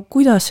 et aga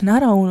kuidas see on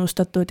ära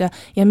unustatud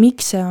ja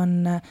miks see on,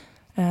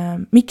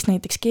 miks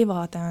näiteks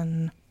Kevade on,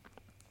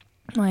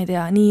 ma ei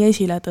tea, nii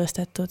esile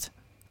tõstetud,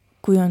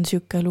 kui on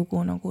siuke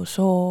lugu nagu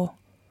Soo.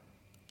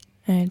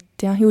 Et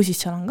jah, ju siis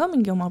seal on ka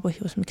mingi oma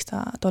põhjus, miks ta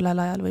tollel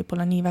ajal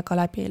võib-olla nii väga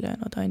läbi ei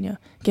löönud, on ju.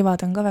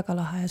 Kevad on ka väga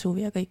lahe ja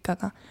suvi ja kõik,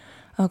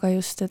 aga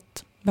just,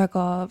 et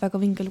väga,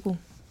 väga vinge lugu.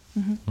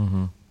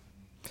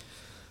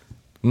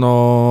 No,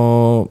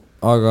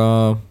 aga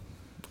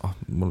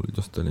mul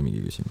just oli mingi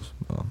küsimus.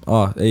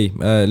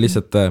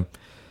 Lihtsalt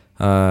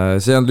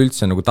see on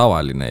üldse nagu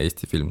tavaline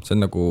Eesti film. See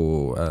on nagu,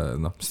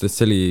 sest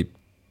see oli,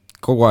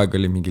 kogu aeg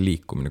oli mingi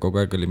liikumine,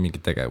 kogu aeg oli mingi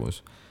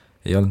tegevus.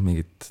 Ei olnud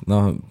mingit,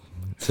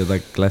 seda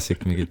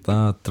klassik mingit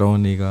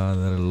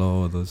troonikaader,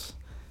 loodus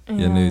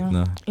ja nüüd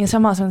Ja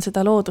samas on seda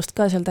loodust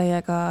ka seal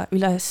täiega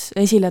üles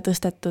esile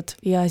tõstetud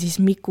ja siis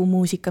Miku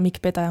muusika, Mikk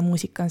Pedaja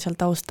muusika on seal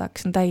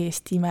taustaks. On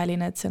täiesti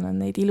imeline, et seal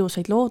on neid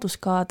ilusaid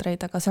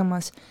looduskaadreid, aga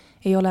samas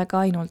ei ole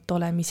ka ainult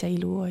olemise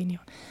ilu, on ju.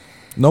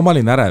 No ma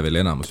olin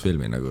ärevil enamus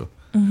filmi nagu.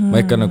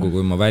 Ma ikka nagu,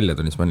 kui ma välja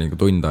tulin, siis ma olin nagu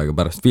tund aega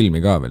pärast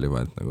filmi ka veel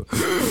juba, et nagu...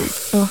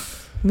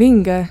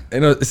 Vinge.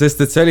 Sest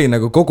et see oli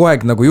nagu kogu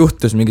aeg nagu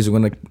juhtus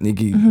mingisugune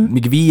mingi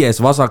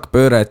 5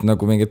 vasakpööre, et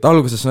nagu mingit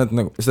alguses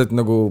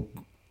nagu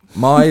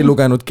ma ei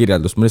lugenud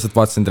kirjeldust, ma lihtsalt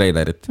vaatasin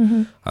treilerit.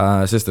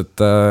 Sest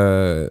et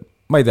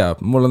ma ei tea,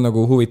 mul on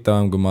nagu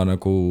huvitavam, kui ma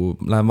nagu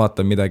lähen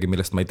vaatan midagi,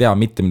 millest ma ei tea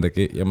mitte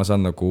midagi ja ma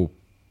saan nagu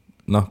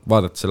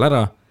vaadata selle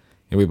ära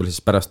ja võib-olla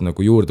siis pärast nagu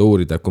juurde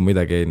uurida, kui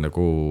midagi ei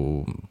nagu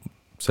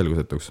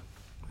selgusetuks.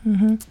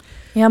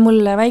 Ja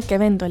mul väike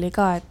vend oli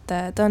ka, et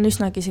ta on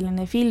üsnagi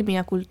selline filmi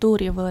ja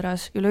kultuuri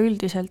võõras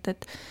üleüldiselt,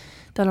 et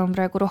tal on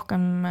praegu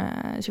rohkem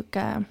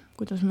siuke,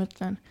 kuidas ma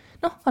ütlen,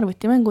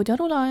 arvutimängud ja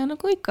rula ja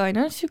nagu ikka,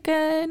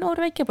 siuke noor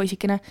väike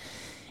poisikene.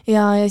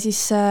 Ja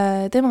siis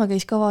tema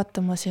käis ka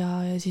vaatamas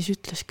ja siis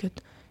ütleski,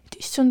 et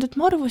issand, et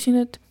ma arvasin,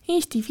 et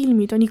Eesti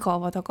filmid on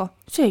igavad, aga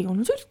see ei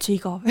olnud üldse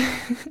igav.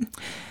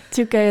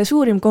 Siuke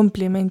suurim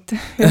kompliment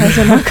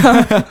ühesõnaga.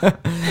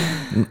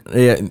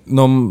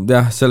 No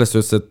jah, selles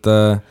suhtes, et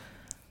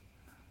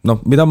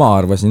mida ma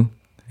arvasin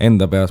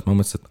enda peas, ma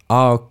mõtlesin, et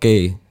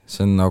okei,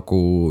 see on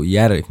nagu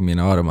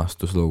järgmine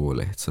armastuslugu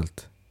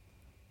lihtsalt.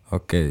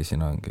 Okei,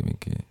 siin ongi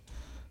mingi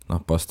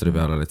postri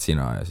peal oled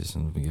sina ja siis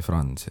on mingi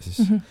Franz ja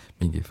siis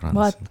mingi Franz.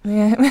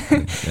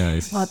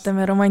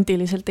 Vaatame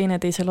romantiliselt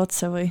teineteisel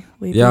otsa või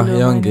ja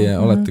ongi,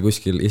 olete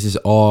kuskil ja siis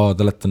te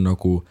olete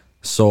nagu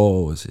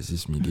soos ja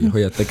siis mingi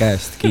hoiate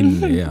käest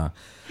kinni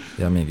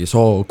ja mingi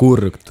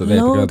sookurg.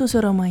 Looduse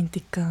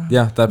romantika.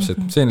 Jah, täpselt,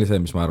 see oli see,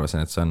 mis ma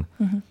arvasin, et see on.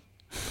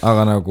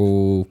 Aga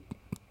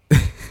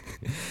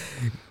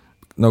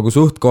nagu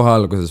suht koha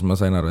alguses ma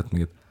sain aru, et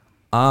mingid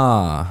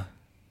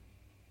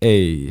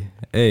ei,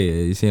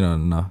 siin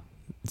on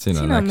siin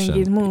on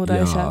mingid muud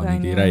asjad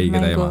mingi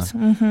räige teema.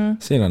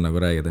 Siin on nagu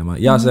räige teema.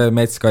 Ja see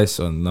metskass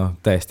on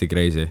täiesti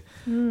crazy.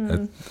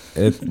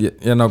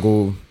 Ja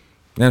nagu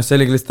see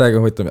oli lihtsalt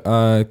aega huvitav.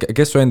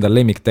 Kes su enda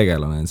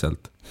lemmiktegelane on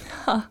sealt?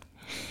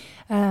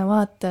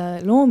 Vaata,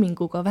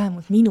 loominguga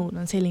vähemalt minul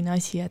on selline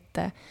asi,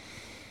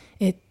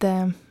 et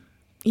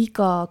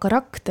iga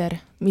karakter,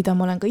 mida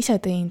ma olen ka ise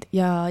teinud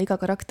ja iga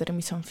karakter,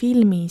 mis on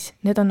filmis,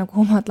 need on nagu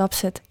omad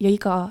lapsed ja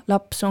iga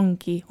laps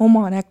ongi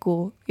oma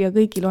nägu ja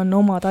kõigil on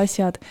omad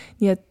asjad,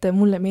 nii et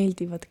mulle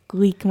meeldivad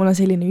kõik, mul on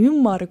selline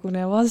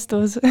ümmargune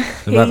vastus.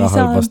 Väga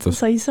halb vastus.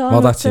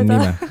 Ma tahtsin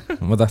nime.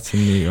 Ma tahtsin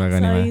nii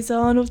väga nime. Sa ei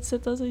saanud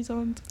seda, sa ei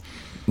saanud.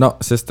 No,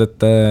 sest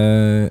et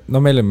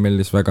meile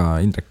meeldis väga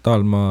Indrek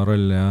Taalma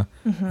roll ja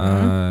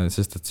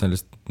sest et see on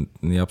lihtsalt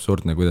nii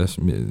absurdne, kuidas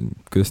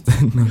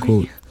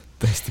nagu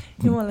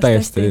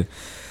täiesti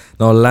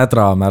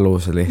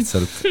lädramälus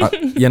lihtsalt.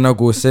 Ja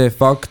nagu see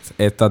fakt,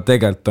 et ta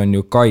tegelikult on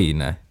ju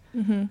kaine.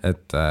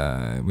 Et,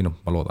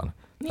 ma loodan.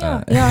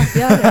 Ja,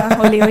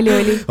 oli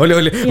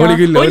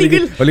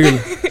küll.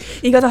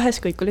 Igatahes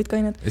kõik olid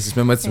kained. Ja siis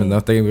me mõtlesime,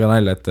 et tegime ka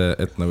nalja, et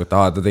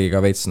ta tegi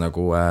ka veits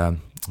nagu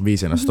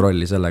viis ennast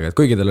rolli sellega, et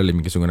kuigi tal oli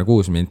mingisugune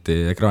 6 minti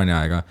ekraani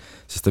aega,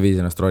 siis ta viis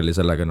ennast rolli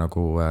sellega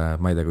nagu,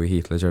 ma ei tea, kui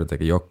Heath Ledger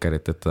tegi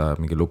Jokkerit, et ta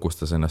mingi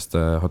lukustas ennast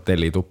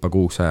hotelli tuppa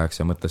 6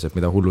 ajaks ja mõtles, et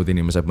mida hullud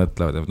inimesed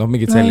mõtlevad.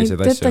 Mingid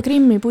sellised asju. Teta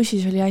Grimmi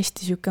bussis oli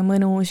hästi siuke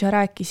mõnus ja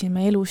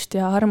rääkisime elust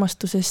ja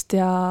armastusest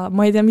ja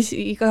ma ei tea, mis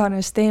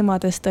iganes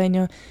teemadest on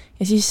ju.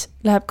 Ja siis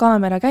läheb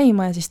kaamera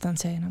käima ja siis ta on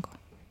see nagu.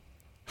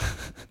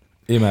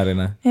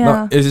 Imeline.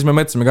 Ja siis me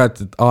mõtlesime ka,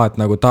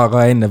 et nagu ta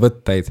ka enne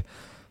võtteid,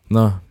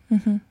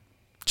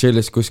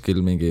 chillis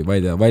kuskil mingi, ma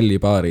ei tea,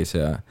 vallipaaris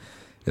ja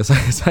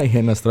sai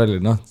ennast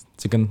rolli,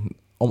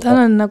 ta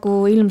on nagu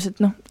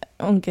ilmselt,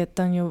 ongi, et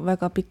ta on ju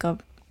väga pika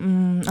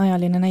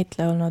ajaline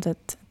näitleja olnud,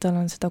 et tal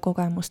on seda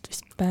kogemust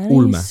vist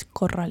päris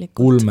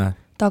korralikult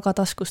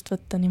tagataskust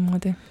võtta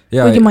niimoodi.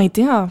 Kuigi ma ei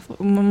tea,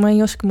 ma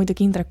ei oska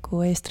muidugi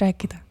Indreku eest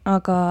rääkida,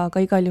 aga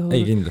igal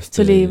juhul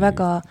see oli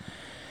väga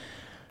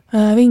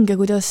vinge,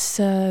 kuidas,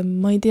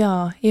 ma ei tea,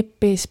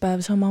 Epp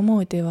Eespäev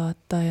samamoodi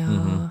vaata ja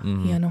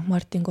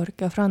Martin Kork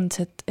ja Franz,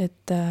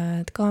 et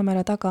kaamera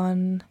taga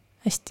on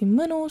hästi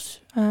mõnus,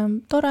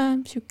 tore,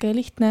 siuke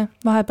lihtne,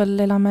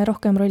 vahepeal elame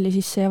rohkem rolli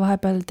sisse ja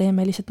vahepeal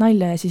teeme lihtsalt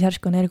nalja ja siis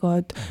järsku on Ergo,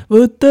 et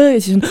võtta ja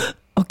siis on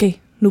okei,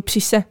 nupp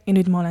sisse ja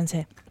nüüd ma olen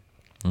see.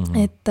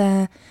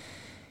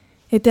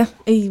 Et jah,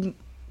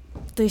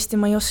 tõesti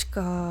ma ei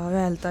oska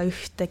öelda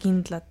ühte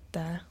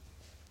kindlat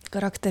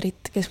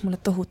karakterit, kes mulle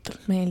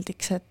tohutult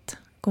meeldiks, et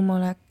kui ma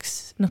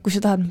oleks, kui sa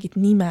tahad mingit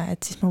nime,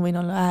 et siis ma võin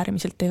olla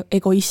äärmiselt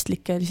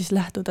egoistlik ja siis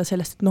lähtuda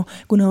sellest, et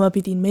kuna ma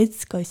pidin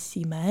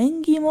metskassi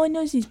mängima,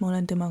 siis ma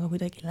olen temaga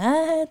kuidagi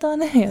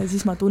lähedane ja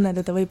siis ma tunnen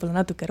teda võib-olla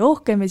natuke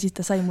rohkem ja siis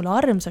ta sai mulle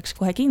armsaks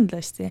kohe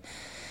kindlasti.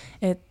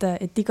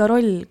 Et iga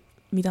roll,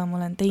 mida ma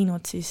olen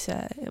teinud siis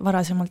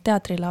varasemalt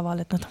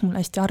teatrilaval, et nad on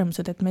mulle hästi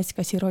armsad, et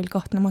metskassi roll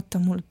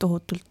kahtlemata on mulle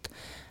tohutult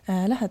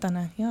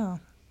lähedane ja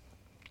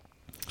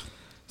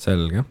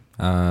selge.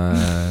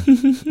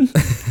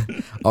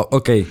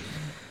 Okei,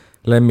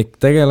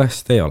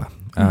 lemmiktegelast ei ole.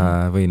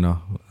 Või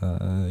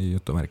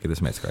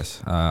jutumärkides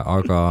metskass.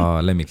 Aga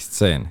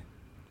lemmikstseen?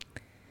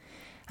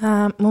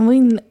 Ma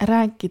võin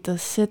rääkida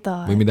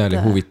seda, või mida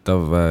oli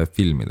huvitav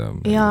filmida?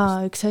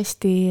 Jaa, üks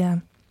hästi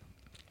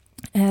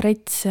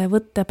rets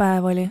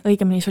võttepäev oli,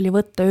 õigemini see oli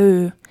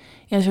võtteöö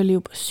ja see oli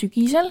juba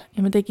sügisel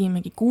ja me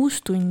tegimegi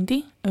 6 tundi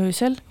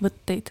öösel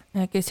võtteid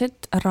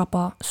keset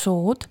raba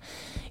sood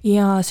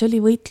ja see oli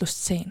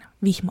võitlustseen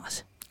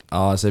vihmas.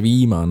 See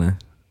viimane.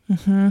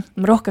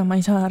 Rohkem ma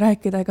ei saa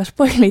rääkida ega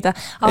spoilida,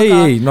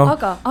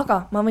 aga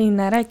ma võin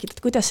rääkida,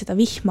 et kuidas seda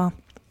vihma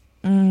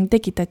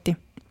tekitati.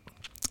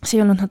 See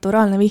ei olnud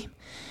naturaalne vihm.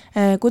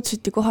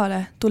 Kutsuti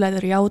kohale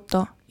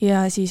tuletõrjeauto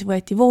ja siis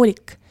võeti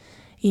voolik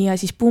ja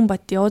siis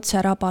pumbati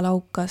otse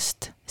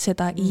rabalaukast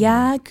seda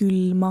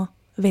jääkülma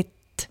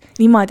vett.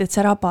 Niimoodi, et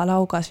see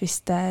rabalaugas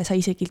vist sai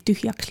isegi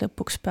tühjaks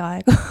lõpuks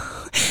peaaegu.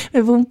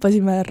 me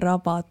pumpasime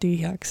raba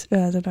tühjaks,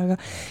 ühesõnaga,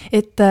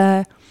 et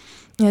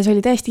ja see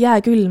oli täiesti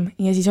jääkülm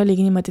ja siis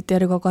oligi niimoodi, et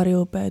Ergo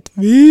karjub, et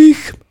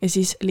vihm ja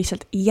siis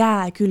lihtsalt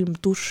jääkülm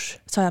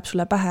dušš sajab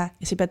sulle pähe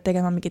ja sa pead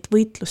tegema mingit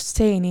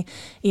võitlustseeni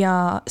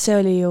ja see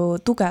oli ju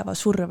tugeva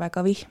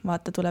survega vihm,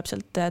 vaata tuleb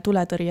sealt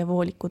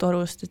tuletõrjevooliku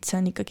torust, et see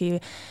on ikkagi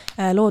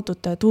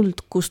loodud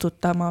tuld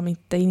kustutama,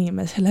 mitte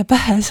inimesele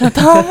pähe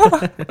sadama.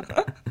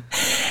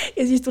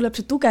 Ja siis tuleb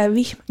see tugev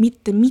vihm,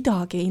 mitte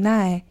midagi ei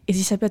näe ja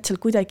siis sa pead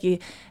seal kuidagi,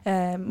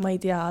 ma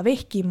ei tea,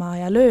 vehkima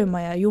ja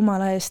lööma ja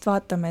jumala eest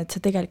vaatame, et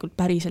see tegelikult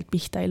päriselt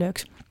pihta ei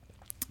lööks.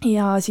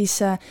 Ja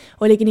siis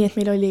oligi nii, et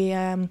meil oli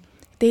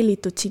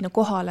tellitud sinna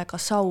kohale ka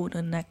saun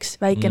õnneks,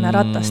 väikene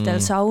ratastel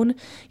saun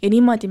ja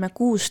niimoodi me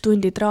 6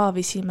 tundi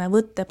traavisime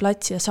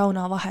võtteplatsi ja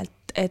sauna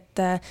vahelt, et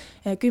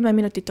 10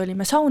 minutit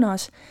olime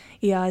saunas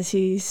ja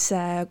siis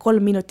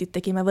 3 minutit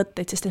tegime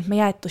võtteid, sest et me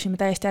jäätusime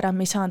täiesti ära,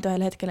 me ei saanud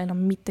ühel hetkel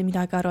enam mitte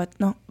midagi aru, et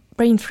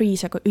brain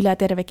freeze, aga üle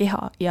terve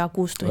keha ja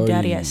 6 tundi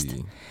järjest.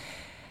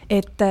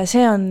 Et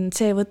see on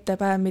see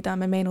võttepäev, mida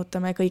me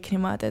meenutame kõik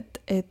niimoodi,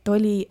 et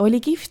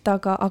oli kihvt,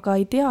 aga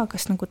ei tea,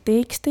 kas nagu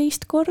teeks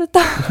teist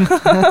korda.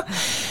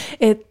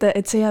 et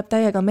see jääb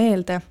täiega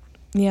meelde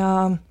ja,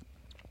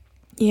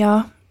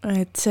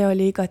 et see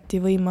oli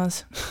igati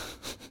võimas.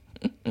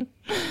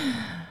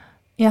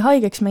 Ja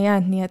haigeks me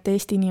jäänud nii, et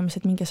Eesti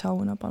inimesed minge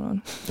sauna,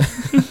 palun.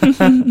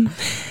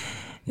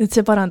 Et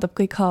see parandab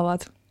kõik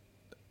haavad.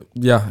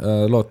 Jah,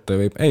 loote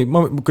võib. Ei,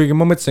 ma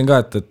mõtlesin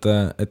ka,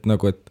 et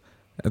nagu,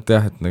 et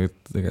jah,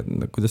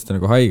 et kuidas ta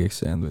nagu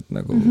haigeks jäänud, et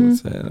nagu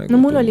see nagu no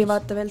mul oli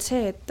vaata veel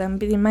see, et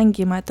pidin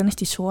mängima, et on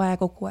hästi soe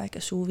kogu aeg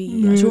ja suvi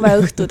ja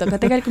suveõhtud,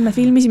 aga tegelikult me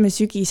filmisime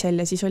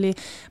sügisel ja siis oli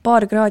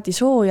 2 kraadi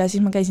sooja,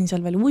 siis ma käisin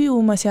seal veel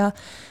ujumas ja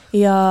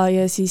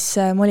siis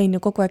ma olin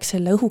ju kogu aeg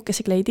selle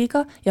õhukese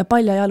kleidiga ja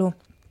paljajalu.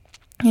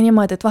 Ja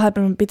niimoodi, et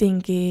vahepeal ma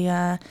pidingi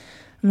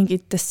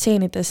mingites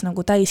stseenides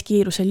nagu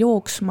täiskiirusel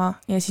jooksma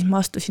ja siis ma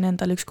astusin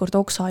endale ükskord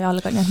oksa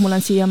jalga, nii et mul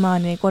on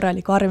siiamaani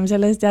korralik arm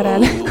sellest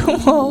järele, kui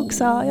ma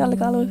oksa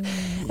jalga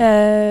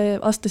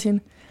astusin.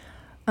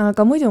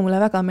 Aga muidu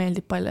mulle väga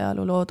meeldib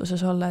paljajalu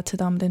looduses olla, et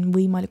seda ma teen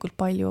võimalikult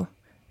palju.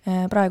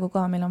 Praegu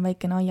ka meil on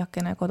väikene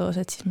aiakene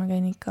kodus, et siis ma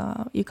käin ikka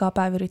iga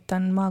päev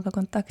üritan maaga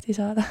kontakti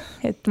saada.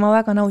 Et ma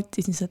väga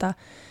nautisin seda,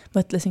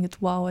 mõtlesin, et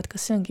vau, et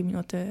kas see ongi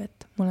minu töö,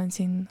 et mul on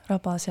siin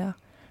rabas ja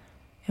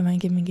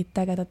mängin mingit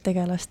ägedat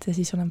tegelast ja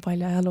siis olen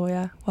paljajalu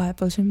ja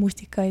vahepeal siin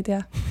mustikaid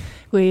ja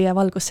kui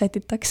valgus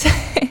sätitakse.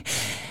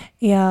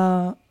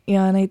 ja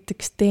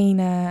näiteks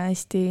teine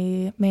hästi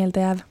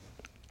meeldejääv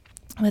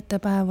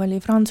võttepäev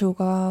oli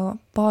Fransuga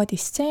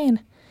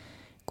paadistseen,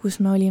 kus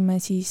me olime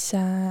siis,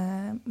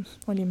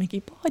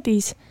 olimegi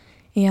paadis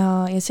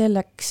ja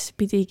selleks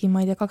pidigi,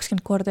 ma ei tea,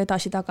 20 korda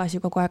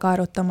edasi-tagasi kogu aeg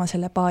aerutama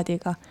selle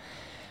paadiga.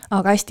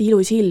 Aga hästi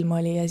ilus ilm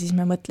oli ja siis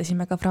me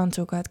mõtlesime ka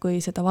Fransuga, et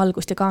kui seda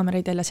valgust ja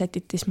kaameraid jälle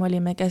sätiti, siis me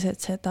olime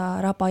keset seda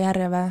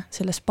rabajärve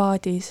selles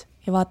paadis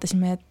ja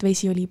vaatasime, et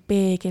vesi oli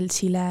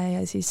peegelsile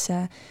ja siis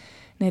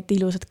need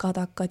ilusad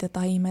kadakad ja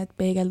taimed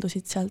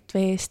peegeldusid sealt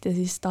veest ja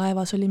siis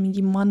taevas oli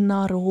mingi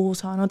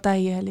manna-roosa, no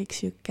täielik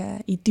süke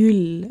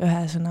idüll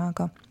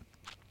ühesõnaga.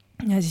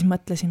 Ja siis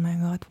mõtlesime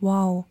ka, et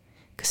vau,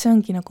 kas see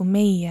ongi nagu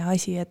meie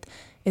asi, et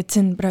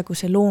see on praegu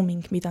see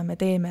looming, mida me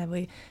teeme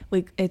või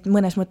et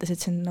mõnes mõttes, et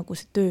see on nagu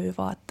see töö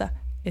vaata,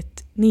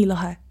 et nii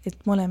lahe, et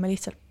me oleme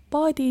lihtsalt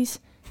paadis,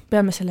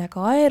 peame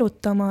sellega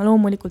aerutama,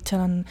 loomulikult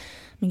seal on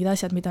mingid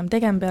asjad, mida me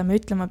tegema peame,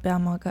 ütlema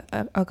peame,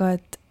 aga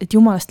et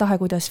jumalast tahe,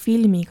 kuidas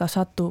filmiga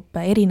satub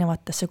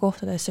erinevatesse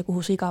kohtadesse,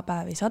 kuhu sa iga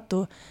päev ei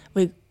satu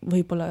või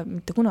võib-olla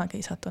mitte kunagi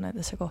ei satu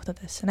nendesse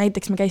kohtadesse.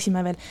 Näiteks me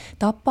käisime veel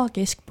Tapa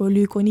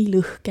keskpolügooni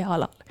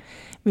lõhkealal,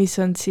 mis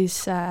on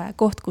siis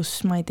koht, kus,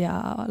 ma ei tea,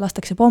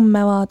 lastakse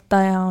pomme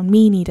vaata ja on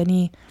miinid ja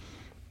nii.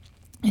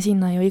 Ja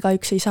sinna ju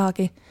igaüks ei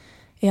saagi.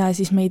 Ja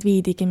siis meid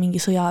viidigi mingi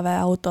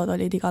sõjaväeautod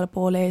olid igal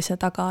pool ees ja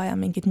taga ja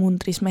mingid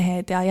mundris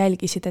mehed ja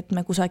jälgisid, et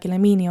me kusagile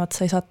miini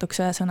otsa ei satuks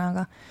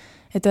ühesõnaga.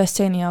 Et ühe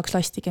stseeni jaoks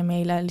lastigi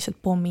meile lihtsalt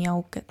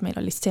pommiauk, et meil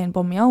oli stseen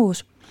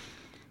pommiaus.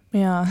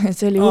 Ja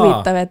see oli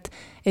huvitav,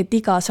 et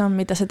iga samm,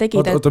 mida sa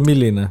tegid... Oota,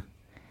 milline?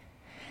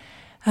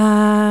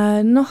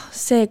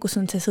 See, kus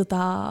on see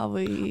sõda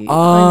või...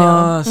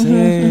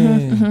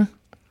 see...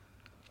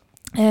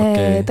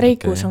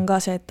 Treikus on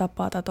ka see, et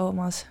tapada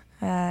Toomas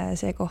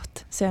see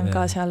koht. See on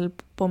ka seal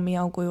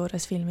pommiaugu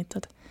juures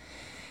filmitud.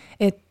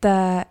 Et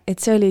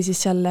see oli siis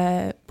seal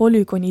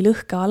polügooni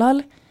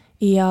lõhkealal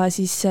ja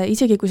siis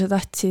isegi kui sa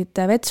tahtsid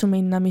vetsu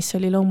minna, mis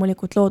oli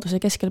loomulikult looduse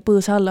keskel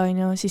põõsa alla,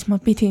 siis ma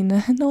pidin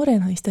noore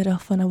naiste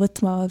rahvana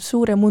võtma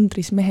suure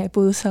mundris mehe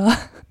põõsa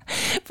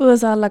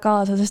alla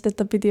kaasa, sest et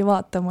ta pidi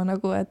vaatama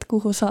nagu, et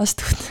kuhu sa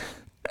astud.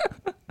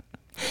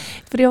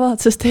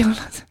 Privaatsust ei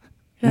olnud.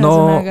 No,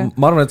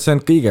 ma arvan, et see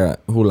on kõige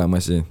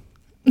hullem asi.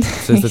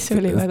 See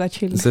oli väga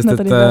chill, nad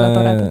olid väga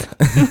toredad.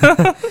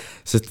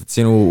 Sest et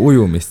sinu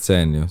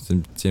ujumistseen ju,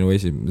 sinu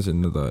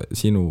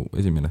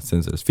esimene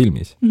stseen selles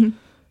filmis.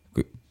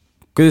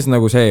 Kuidas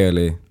nagu see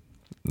oli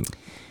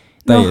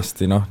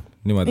täiesti,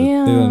 niimoodi,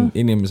 et need on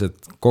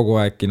inimesed kogu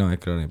aeg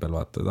kinoekraani peal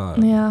vaatavad.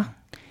 Jah,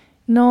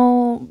 no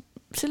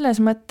selles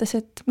mõttes,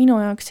 et minu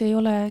jaoks ei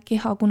ole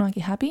keha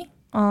kunagi häbi,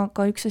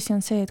 aga üks asi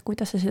on see, et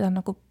kuidas sa seda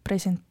nagu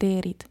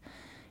presenteerid.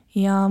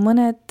 Ja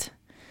mõned,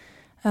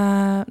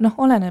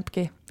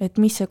 olenebki, et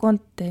mis see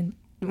content,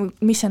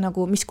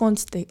 mis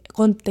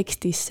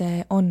kontekstis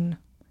see on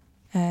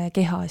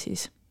keha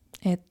siis.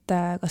 Et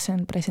kas see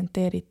on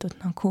presenteeritud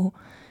nagu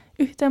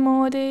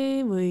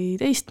ühtemoodi või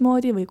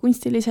teistmoodi või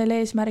kunstilisel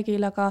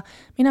eesmärgil, aga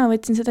mina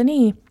võtsin seda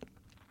nii,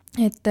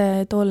 et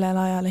tollel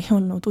ajal ei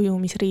olnud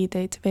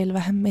ujumisriideid, veel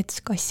vähem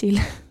metskassil.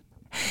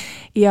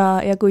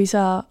 ja kui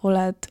sa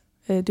oled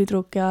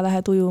tüdruk ja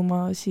lähed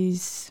ujuma,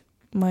 siis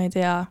ma ei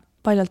tea,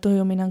 paljalt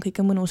ujumine on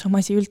kõige mõnusam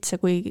asi üldse,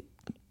 kui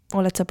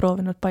oled sa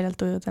proovinud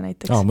paljalt ujuda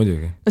näiteks.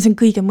 Muidugi. No see on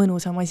kõige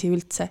mõnusam asi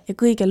üldse ja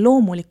kõige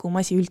loomulikum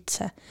asi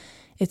üldse.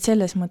 Et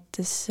selles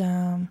mõttes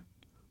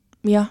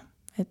jah,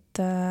 et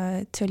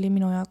see oli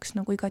minu jaoks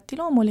nagu igati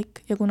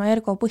loomulik ja kuna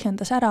Ergo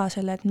põhjendas ära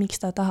selle, et miks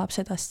ta tahab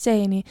seda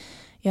stseeni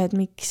ja et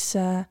miks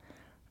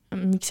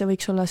see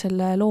võiks olla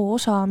selle loo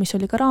osa, mis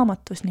oli ka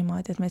raamatus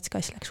niimoodi, et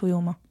metskass läks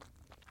ujuma.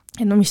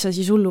 Et no mis sa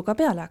siis hulluga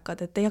peale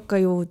hakkad, et ei hakka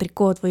ju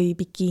trikood või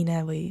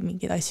bikiine või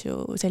mingeid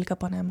asju selga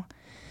panema.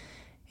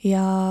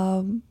 Ja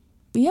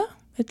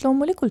et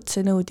loomulikult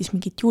see nõudis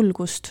mingit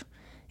julgust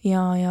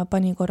ja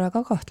pani korra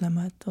ka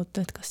kahtlema, et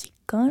oota, et kas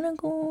ikka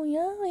nagu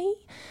ei.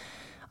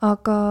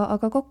 Aga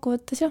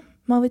kokkuvõttes jah,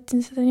 ma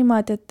võtsin seda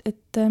niimoodi,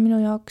 et minu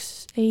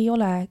jaoks ei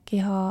ole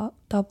keha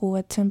tabu,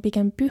 et see on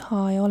pigem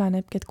püha ja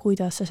olenebki, et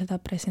kuidas sa seda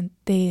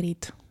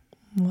presenteerid.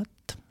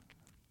 Vot.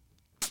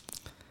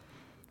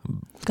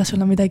 Kas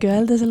sul on midagi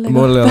öelda selle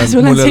kohta?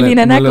 Sul on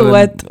selline nägu,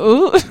 et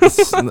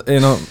ei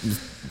no,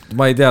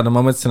 ma ei tea,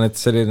 ma mõtlesin, et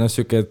see oli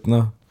siuke, et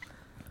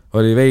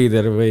oli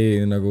veider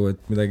või nagu,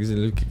 et midagi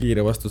selle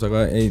kiire vastus,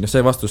 aga ei,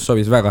 see vastus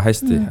sobis väga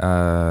hästi.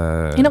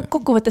 Ei no,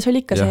 kokkuvõttes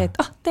oli ikka see, et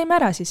teeme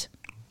ära siis.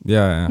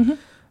 Ja.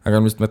 Aga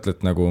ma just mõtlen,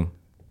 et nagu,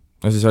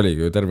 siis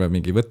oligi ju terve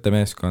mingi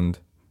võttemeeskond.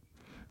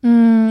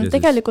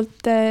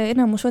 Tegelikult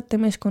enamus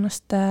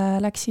võttemeeskonnast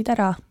läksid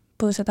ära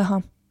põõsa taha.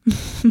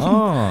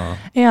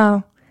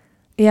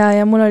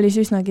 Ja mul oli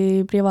siis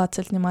üsnagi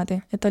privaatselt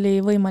niimoodi, et oli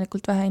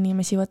võimalikult vähe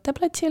inimesi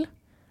võtteplatsil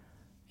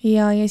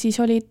ja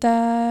siis olid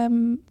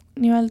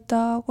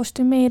nii-öelda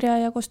kostümeerija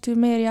ja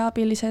kostümeerija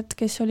abilised,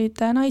 kes olid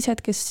naised,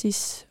 kes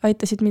siis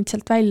aitasid mind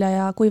sealt välja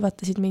ja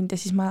kuivatasid mind ja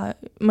siis ma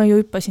ju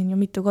hüppasin ju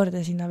mitu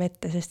korda sinna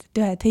vette, sest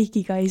et ühe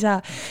teigiga ei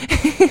saa.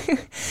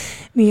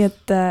 Nii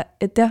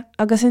et jah,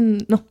 aga see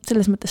on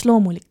selles mõttes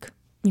loomulik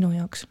minu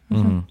jaoks.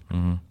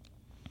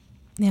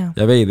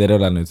 Ja veider ei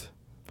ole nüüd?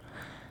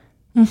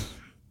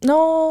 No,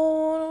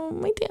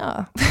 ma ei tea.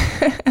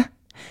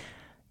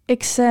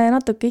 Eks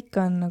natuke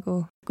ikka on nagu,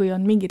 kui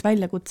on mingid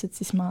väljakutsed,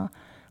 siis ma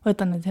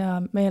võtan need hea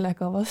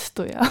meelega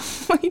vastu ja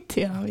ma ei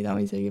tea, mida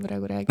ma isegi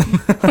praegu räägin.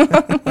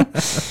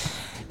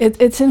 et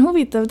see on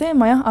huvitav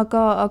teema jah,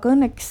 aga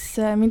õnneks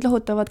mind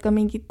lohutavad ka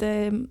mingid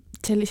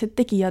sellised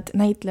tegijad,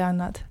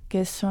 näitlejannad,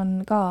 kes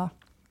on ka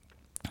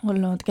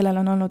olnud,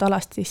 kellel on olnud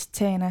alasti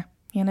stseene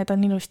ja need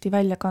on ilusti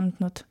välja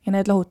kandnud ja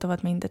need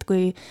lohutavad mind, et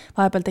kui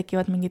vahepeal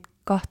tekivad mingid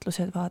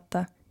kahtlused,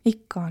 vaata,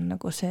 ikka on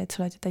nagu see, et sa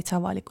oled ju täitsa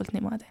avalikult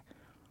niimoodi.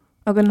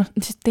 Aga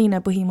siis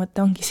teine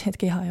põhimõte ongi see, et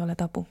keha ei ole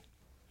tabu.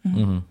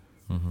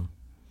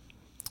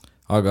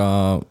 Aga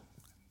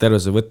terve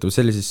see võttu,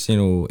 see oli siis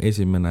sinu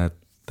esimene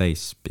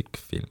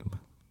täispikk film?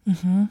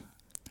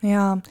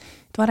 Ja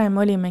varem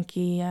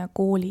olimegi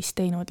koolis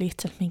teinud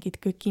lihtsalt mingid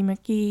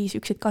köki-möki,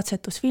 sükseid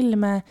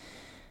katsetusfilme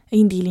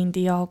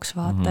indilindi jaoks,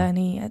 vaata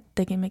nii, et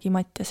tegimegi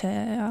Mattiase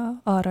ja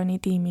Aaroni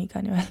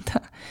tiimiga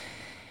nii-öelda.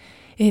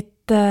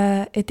 Et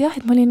jah,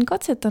 et ma olin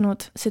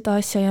katsetanud seda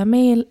asja ja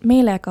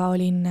meelega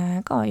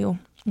olin ka ju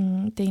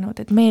teinud,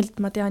 et meelt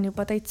ma tean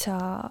juba täitsa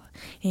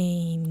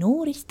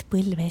noorist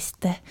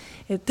põlvest,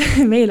 et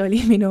meil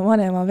oli minu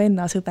vanema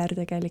venna sõber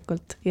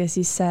tegelikult ja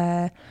siis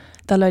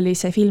tal oli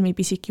see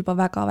filmipisik juba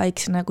väga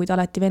väiksena, kui ta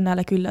alati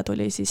vennale külla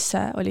tuli, siis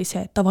oli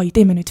see, et tavai,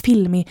 teeme nüüd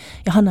filmi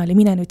ja Hanna-Ly,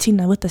 mine nüüd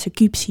sinna, võta see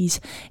küpsis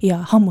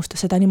ja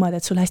hammusta seda niimoodi,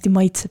 et sulle hästi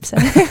maitseb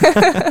see.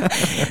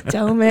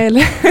 Tšau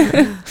meel.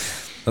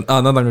 Nad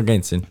on ka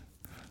käinud siin?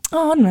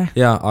 On või?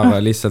 Jaa,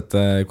 aga lihtsalt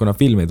kuna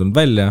film ei tulnud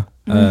välja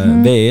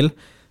veel,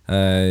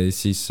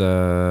 siis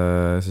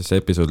see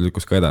episood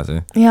lükkus ka edasi.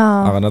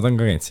 Aga nad on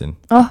ka käinud siin.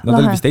 Nad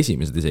olid vist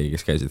esimesed isegi,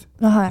 kes käisid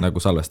nagu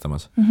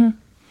salvestamas.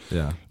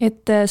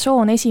 Et Soo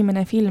on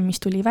esimene film, mis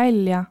tuli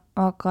välja,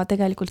 aga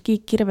tegelikult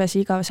Kiik Kirves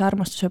ja Igavese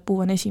armastuse puu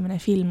on esimene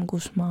film,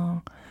 kus ma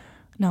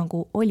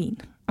nagu olin.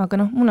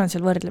 Aga mul on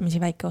seal võrdlemisi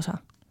väike osa.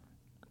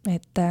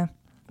 Et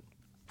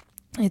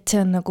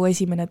see on nagu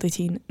esimene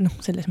tõsin,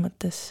 selles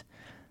mõttes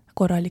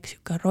korralik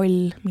siuke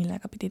roll,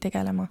 millega pidi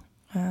tegelema.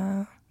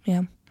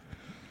 Jah.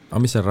 Aga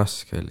mis see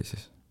raske oli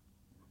siis?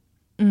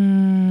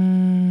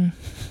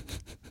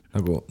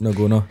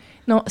 Nagu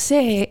No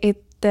see,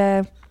 et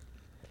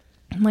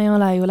ma ei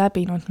ole ju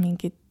läbinud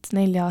mingit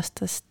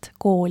 4-aastast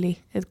kooli,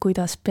 et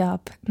kuidas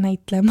peab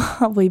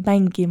näitlema või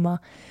mängima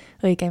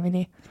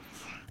õigemini.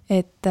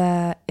 Et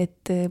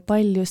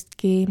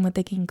paljustki ma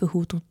tegin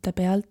kõhutunte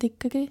pealt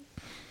ikkagi.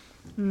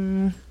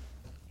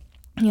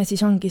 ja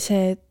siis ongi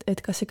see,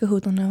 et kas see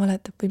kõhutunne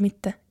valetab või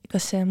mitte,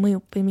 kas see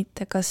mõjub või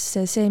mitte, kas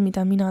see,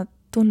 mida mina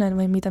tunnen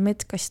või mida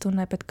metskass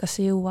tunneb, et kas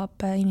see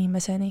jõuab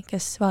inimeseni,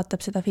 kes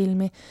vaatab seda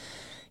filmi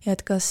ja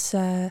et kas,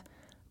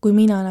 kui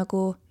mina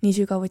nagu nii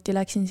sügavuti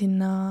läksin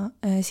sinna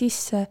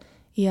sisse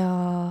ja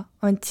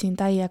andsin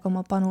täiega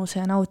oma panuse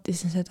ja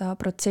nautisin seda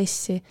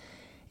protsessi,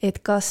 et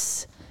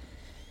kas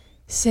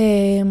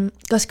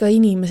ka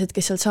inimesed,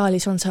 kes seal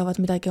saalis on, saavad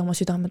midagi oma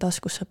südame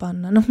taskusse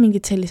panna.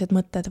 Mingid sellised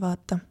mõtted,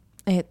 vaata.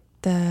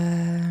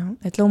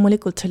 Et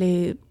loomulikult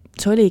see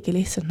oligi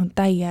lihtsalt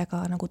täiega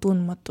nagu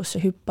tundmatusse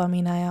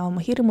hüppamine ja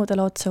oma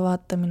hirmudele otsa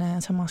vaatamine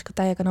ja samas ka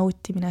täiega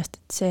nautimine,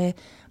 sest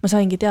ma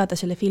saingi teada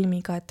selle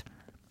filmiga, et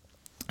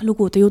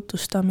lugude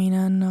jutustamine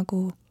on nagu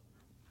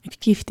üks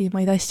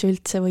kihvtimaid asju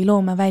üldse või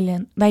loome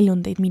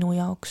väljundeid minu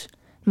jaoks.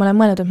 Ma olen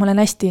mõelnud, et ma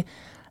olen hästi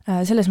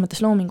selles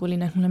mõttes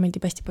loominguline, et mulle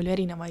meeldib hästi palju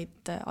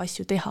erinevaid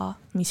asju teha,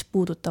 mis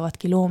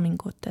puudutavadki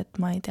loomingut,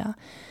 et ma ei tea,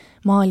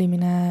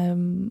 maalimine,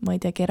 ma ei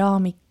tea,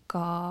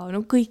 keraamika,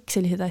 kõik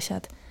sellised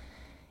asjad.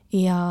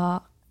 Ja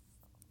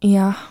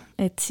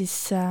et siis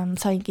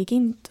saingi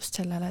kinnitust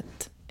sellele,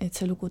 et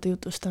see lugude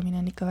jutustamine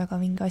on ikka väga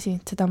vinge asi,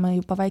 et seda ma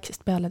juba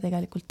väiksest peale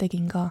tegelikult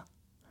tegin ka.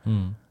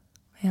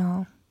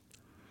 Ja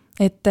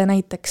et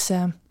näiteks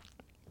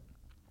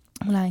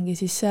ma lähengi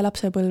siis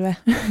lapsepõlve,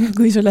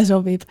 kui sulle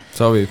sobib.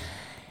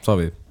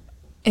 Sobib.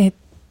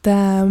 Et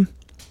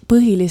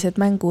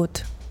põhilised mängud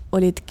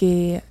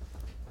olidki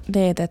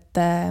need, et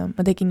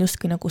ma tegin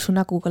justkui nagu su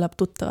nägu kõlab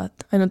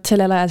tuttavat. Ainult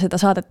sellel ajal seda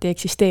saadet ei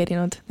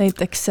eksisteerinud.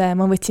 Näiteks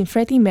ma võtsin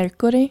Freddie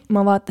Mercury,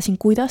 ma vaatasin,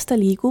 kuidas ta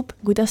liigub,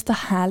 kuidas ta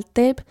häält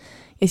teeb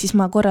ja siis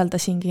ma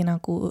korraldasingi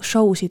nagu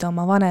showsid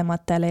oma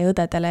vanematele ja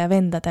õdedele ja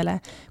vendadele,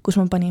 kus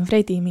ma panin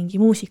Freddie mingi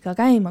muusika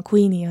käima,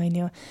 Queeni on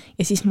ju,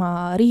 ja siis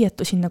ma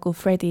riietusin nagu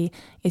Freddie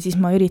ja siis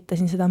ma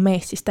üritasin seda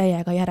meest siis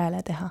täiega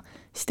järele teha.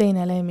 Siis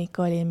teine lemmik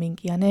oli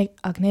mingi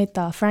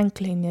Agneta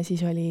Franklin ja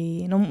siis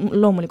oli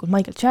loomulikult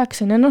Michael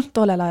Jackson ja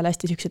tollel ajal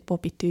hästi siuksed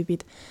popid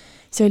tüübid.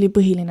 See oli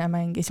põhiline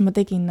mäng ja siis ma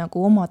tegin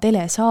nagu oma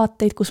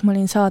telesaateid, kus ma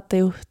olin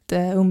saatejuht,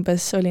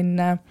 umbes olin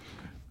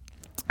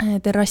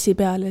terrassi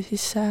peal ja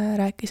siis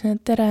rääkisin,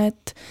 et tere,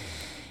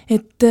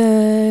 et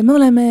me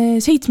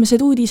oleme 7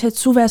 uudised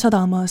Suve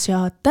sadamas ja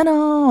täna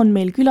on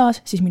meil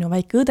külas siis minu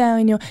väike õde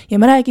on ju ja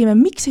me räägime,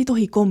 miks ei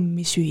tohi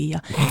kommi süüa.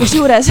 Kus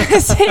juures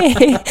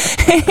see,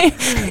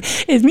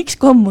 et miks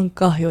komm on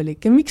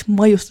kahjulik ja miks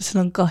maiustused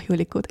on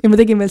kahjulikud. Ja ma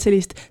tegin veel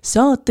sellist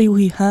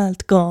saatejuhi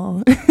häält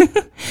ka.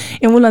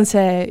 Ja mul on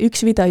see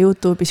üks video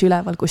YouTube'is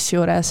üleval kus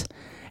juures.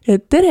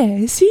 Et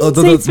tere, siin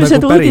 7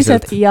 nagu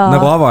uudised. Ja,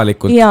 nagu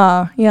avalikult.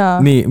 Ja.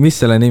 Nii, mis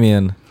selle nimi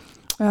on?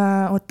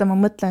 Oota, ma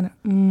mõtlen.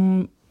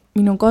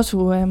 Minu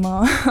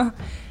kasuema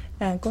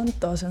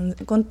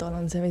kontol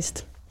on see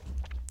vist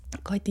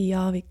Hanna-Ly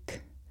Aavik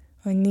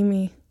on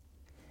nimi.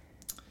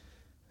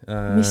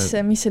 Mis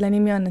selle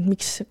nimi on, et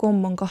miks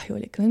komm on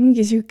kahjulik?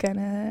 Mingi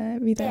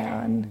sükene video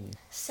on.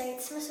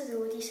 7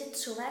 uudised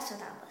Suve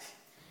sadamas.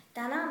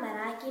 Täna me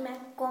räägime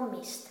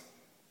kommist.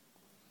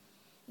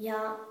 Ja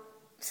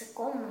see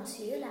komm on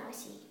see üle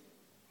asi.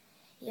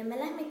 Ja me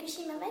lähme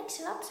küsime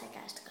väikse lapse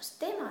käest, kas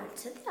tema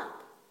üldse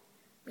teab,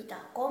 mida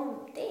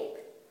komm teeb.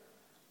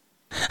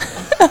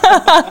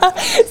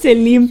 See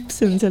limps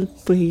on sealt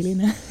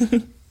põhiline.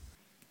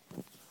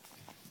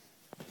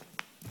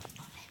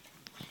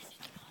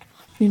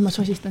 Nüüd ma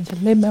sosistan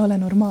seal, Lemme, ole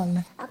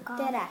normaalne.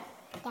 Tere,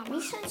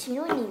 mis on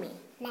sinu nimi?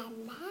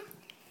 Lemme.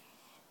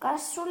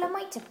 Kas sulle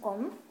maitseb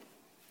komm?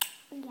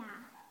 Jaa.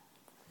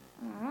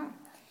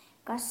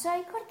 Kas sa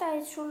ei karda,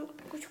 et sul,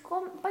 kui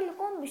palju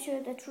kommi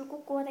sööd, et sul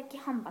kukuvad äkki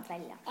hambad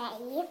välja?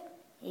 Ei.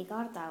 Ei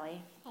karda või?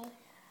 Ei.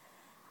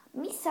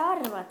 Mis sa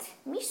arvad,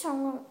 mis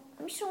on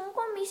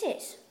kommi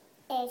sees?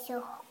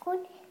 Suhkur.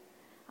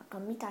 Aga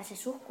mida see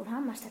suhkur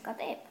hammastega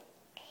teeb?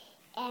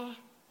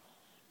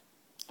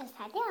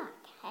 Sa tead,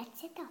 et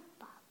see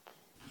tapab.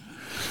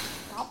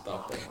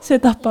 See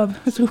tapab,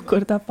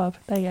 suhkur tapab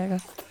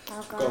täiega.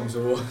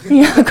 Kamsuu.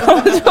 Ja,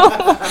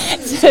 kamsuu.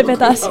 See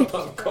vedasi.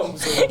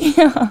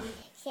 Ja.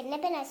 Selle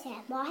peale see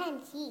vahem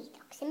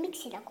siidaks. Miks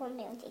seda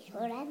kommi on siis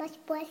olemas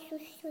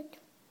poessustud?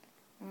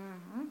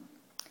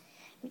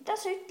 Mida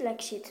sa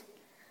ütleksid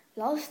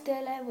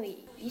lastele või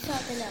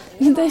isadele või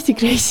See on täiesti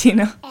crazy,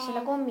 noh.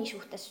 selle kommi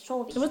suhtes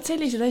soovid? Vot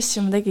selliseid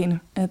asju ma tegin,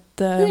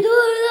 et... Ma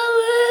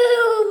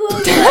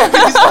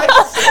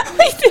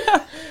ei tea.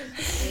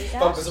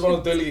 Kas sa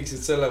palun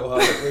tõlgiksid selle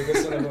kohal või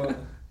kas see nagu...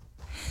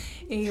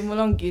 Ei, mul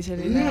ongi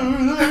selline...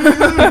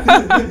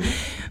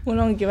 Mul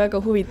ongi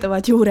väga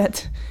huvitavad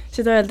juured.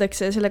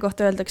 Selle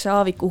kohta öeldakse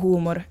Aaviku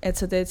huumor, et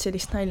sa teed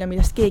sellist nalja,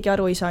 millest keegi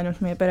aru ei saa,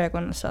 ainult meie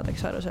perekonnas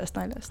saadakse aru sellest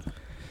naljast.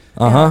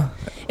 Aha.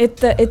 Et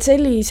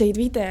selliseid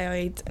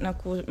videoid,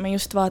 nagu me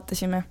just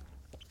vaatasime,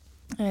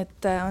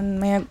 et on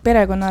meie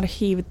perekonna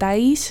arhiiv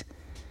täis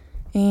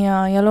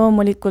ja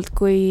loomulikult,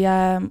 kui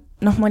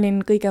ma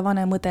olin kõige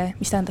vanem õde,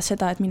 mis tähendas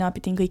seda, et mina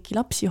pidin kõiki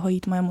lapsi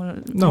hoidma ja mul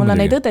on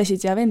neid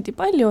õdesid ja vendi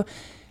palju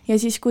ja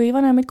siis, kui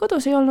vanemaid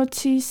kodus ei olnud,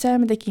 siis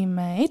me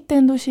tegime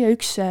etendusi ja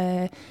üks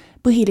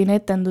põhiline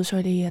etendus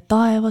oli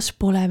Taevas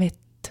pole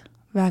vett,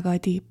 väga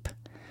tiip.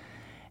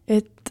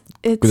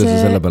 kuidas sa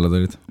selle peale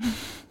tulid?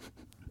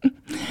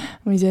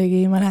 Ma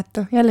isegi ei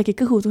mäleta. Jällegi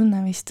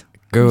kõhutunne vist.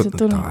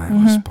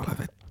 Taevas pole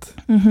vett.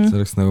 See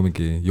oleks nagu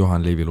mingi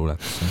Juhan Leivi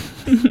luuletus.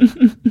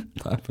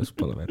 Taevas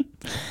pole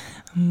vett.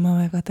 Ma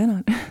väga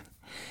tänan.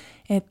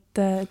 Et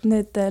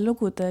need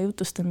lugude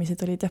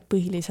jutustamised olid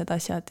põhilised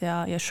asjad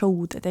ja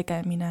showde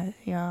tegemine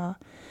ja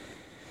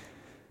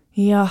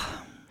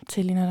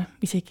selline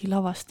isegi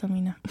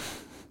lavastamine.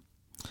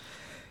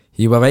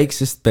 Juba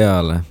väiksest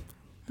peale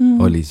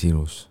oli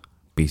sinus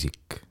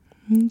pisik.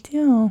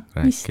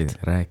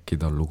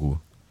 Rääkida lugu.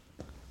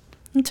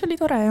 See oli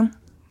tore, jah.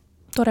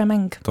 Tore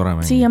mäng.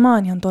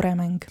 Siiamaani on tore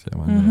mäng.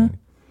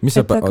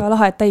 Et väga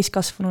lahe, et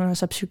täiskasvanuna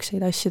saab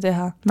sükseid asju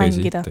teha,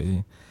 mängida.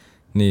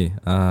 Nii,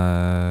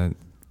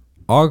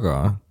 aga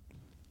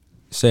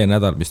see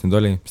nädal, mis nüüd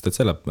oli, mis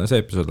see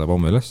episood läheb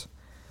homme üles.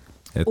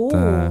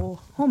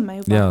 Homme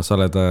juba. Ja sa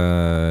oled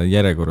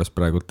järjekorras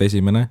praegult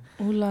esimene,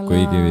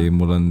 kuigi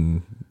mul on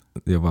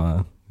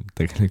juba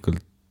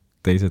tegelikult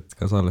teised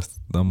ka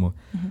salestatud ammu.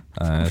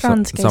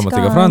 Samuti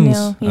ka Franz,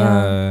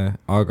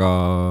 aga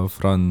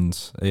Franz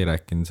ei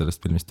rääkinud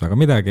sellest filmist väga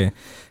midagi.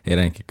 Ei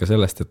rääkinud ka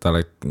sellest, et ta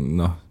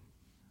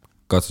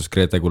katsus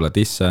Grete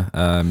Kuladisse,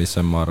 mis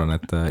on, ma arvan,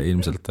 et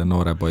ilmselt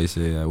noore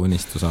poisi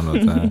unistus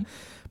olnud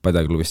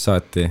padjaklubist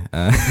saati.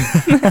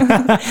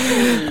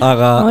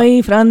 Oi,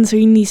 Franz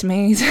unnis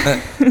mees.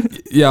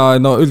 Ja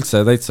no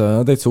üldse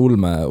täitsa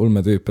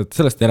ulme tüüp, et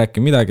sellest ei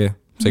rääkinud midagi,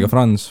 seega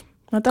Franz.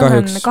 Ma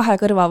tahan kahe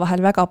kõrva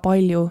vahel väga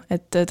palju,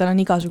 et tal on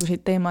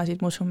igasuguseid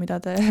teemasid, musu, mida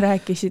te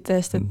rääkisite.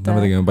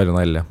 Me tegime palju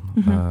nalja.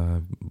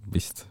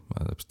 Vist,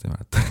 ma täpselt ei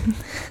mäleta.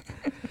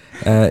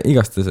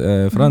 Igastahes,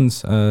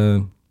 Franz,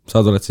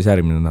 sa tuled siis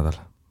järgmine nädal,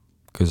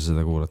 kui sa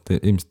seda kuulad.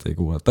 Ilmselt ei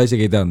kuulad. Ta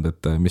isegi ei teadnud,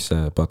 et mis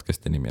see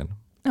podcasti nimi on.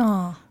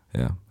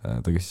 Ja,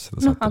 ta küsis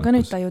seda saate. Aga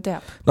nüüd ta ju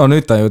teab. No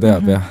nüüd ta ju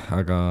teab, jah.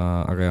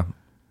 Aga jah.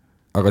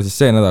 Aga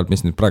siis see nädal,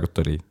 mis nüüd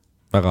praegult oli,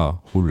 väga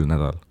hull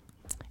nädal.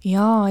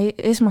 Ja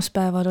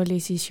esmaspäeval oli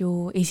siis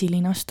ju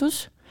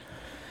esilinastus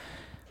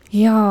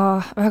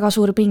ja väga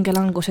suur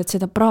pingelangus, et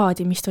seda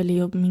praadimist oli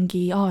ju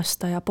mingi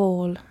aasta ja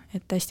pool,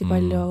 et hästi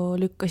palju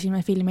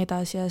lükkasime filmi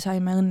edasi ja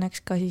saime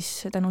õnneks ka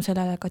siis tänu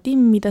sellele ka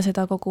timmida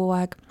seda kogu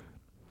aeg.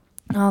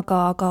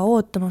 Aga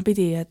ootama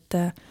pidi, et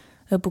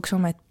lõpuks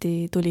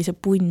ometi tuli see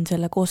punn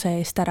selle kose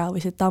eest ära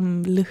või see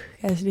tamm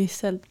lõhkes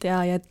lihtsalt ja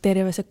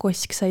terve see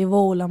kosk sai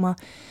voolama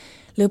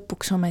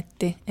lõpuks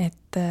ometi,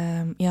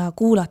 ja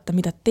kuulata,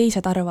 mida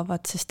teised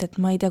arvavad, sest et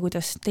ma ei tea,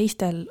 kuidas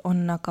teistel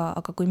on,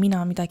 aga kui mina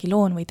midagi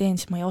loon või teen,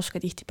 siis ma ei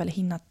oska tihtipeale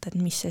hinnata, et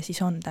mis see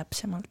siis on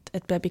täpsemalt,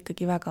 et peab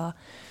ikkagi väga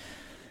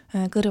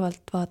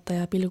kõrvalt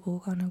vaataja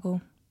pilguga nagu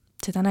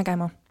seda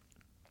nägema.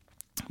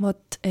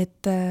 Vot,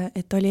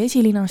 et oli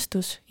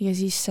esilinastus ja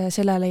siis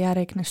sellele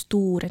järgnes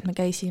tuur, et me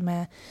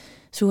käisime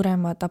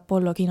suuremad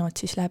Apollo kinod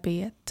siis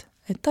läbi, et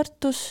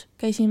Tartus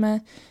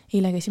käisime,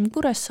 eile käisime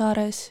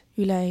Kuressaares,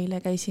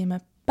 üleeile käisime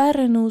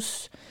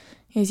Pärnus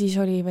ja siis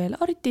oli veel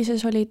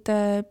Artises olid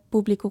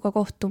publikuga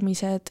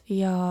kohtumised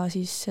ja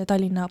siis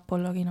Tallinna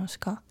Apollo kinos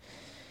ka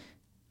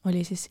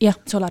oli siis,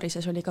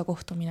 Solarises oli ka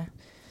kohtumine.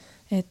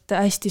 Et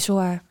hästi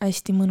soe,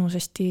 hästi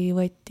mõnusasti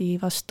võeti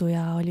vastu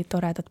ja oli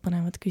toredad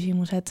põnevad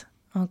küsimused,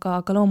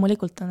 aga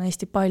loomulikult on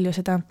hästi palju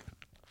seda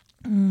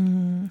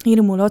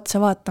hirmule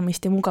otsa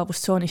vaatamist ja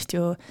mugavustsoonist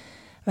ju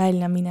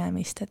välja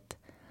minemist, et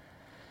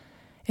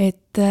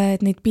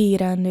neid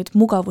piire on nüüd,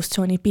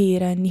 mugavustsooni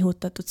piire on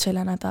nihutatud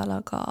selle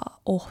nädalaga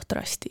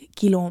ohtrasti,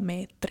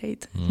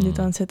 kilomeetreid. Nüüd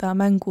on seda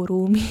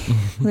mänguruumi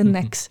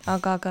õnneks,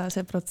 aga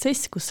see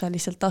protsess, kus sa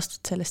lihtsalt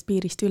astud sellest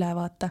piirist üle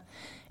vaata,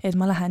 et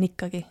ma lähen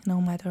ikkagi,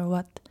 no matter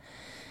what.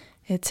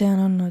 Et see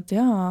on olnud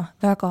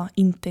väga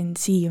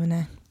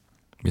intensiivne.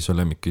 Mis su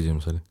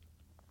lemmikküsimus oli?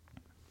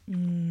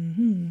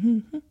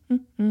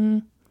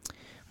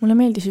 Mulle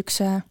meeldis üks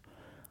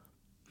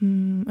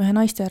ühe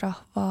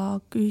naisterahva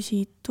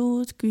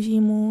küsitud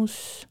küsimus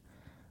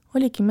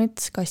oligi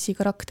metskassi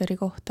karakteri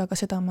kohta, aga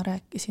seda ma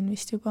rääkisin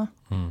vist juba.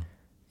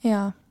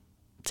 Ja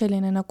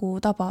selline nagu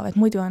tabav, et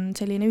muidu on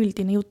selline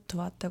üldine jutt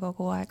vaata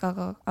kogu aeg,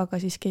 aga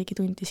siis keegi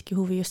tundiski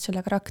huvi just selle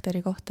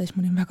karakteri kohta, siis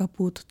mul oli väga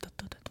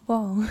puudutatud, et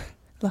vau,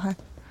 lahe.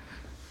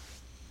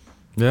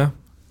 Jah,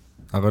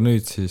 aga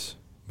nüüd siis,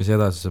 mis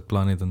edasised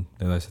plaanid on,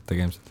 edasised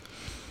tegemised?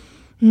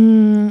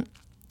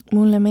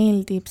 Mulle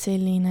meeldib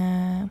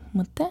selline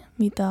mõte,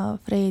 mida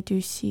Fred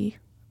Jüssi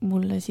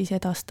mulle siis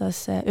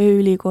edastas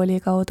ööülikooli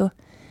kaudu,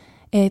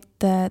 et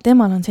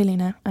temal on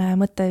selline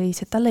mõtteviis,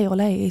 et tal ei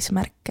ole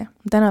eesmärke.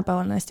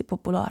 Tänapäeval on hästi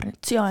populaarne,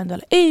 et sea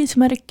endale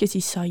eesmärk ja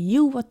siis sa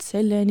jõuad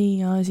selleni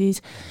ja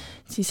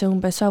siis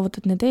umbes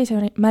saavutad need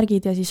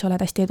eesmärgid ja siis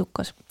oled hästi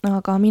edukas.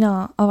 Aga mina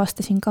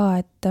avastasin ka,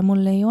 et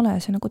mul ei ole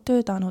see nagu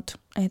töötanud,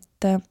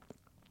 et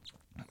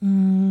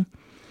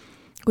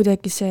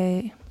kuidagi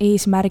see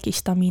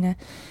eesmärgistamine,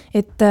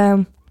 et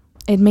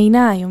me ei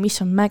näe ju,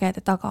 mis on mägede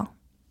taga.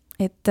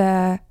 Et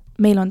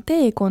meil on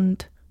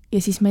teekond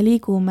ja siis me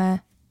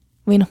liigume,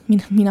 või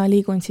mina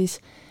liigun siis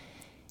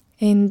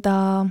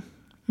enda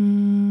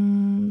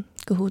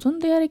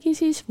kõhutunde järgi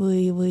siis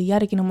või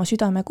järgin oma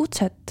südame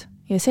kutset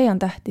ja see on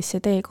tähtis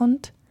see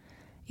teekond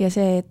ja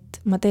see,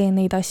 et ma teen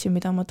neid asju,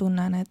 mida ma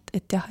tunnen,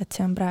 et jah, et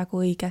see on praegu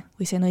õige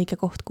või see on õige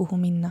koht, kuhu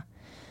minna.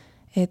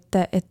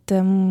 Et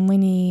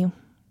mõni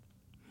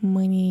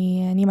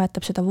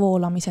nimetab seda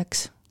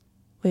voolamiseks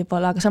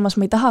võib-olla, aga samas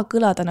ma ei taha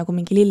kõlada nagu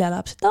mingi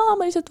lillelaps, et ma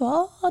lihtsalt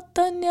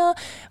vaatan ja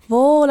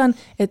voolan,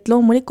 et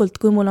loomulikult,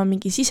 kui mul on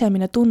mingi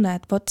sisemine tunne,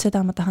 et vot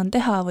seda ma tahan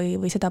teha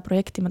või seda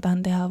projekti ma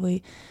tahan teha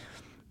või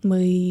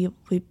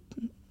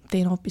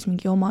teen hoopis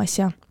mingi oma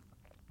asja,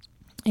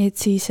 et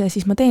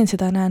siis ma teen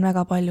seda, näen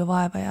väga palju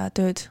vaeva ja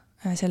tööd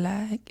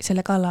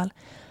selle kallal.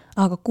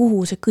 Aga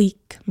kuhu see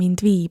kõik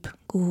mind viib,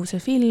 kuhu see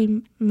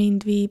film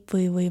mind viib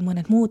või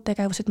mõned muud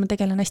tegevused, ma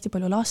tegelen hästi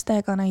palju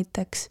lastega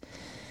näiteks,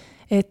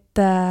 et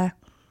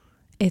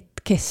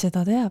kes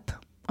seda teab,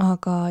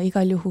 aga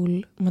igal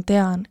juhul ma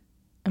tean,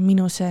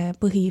 minu see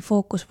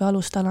põhifookus või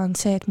alustala on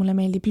see, et mulle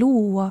meeldib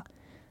luua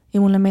ja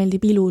mulle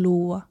meeldib ilu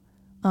luua.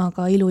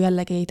 Aga ilu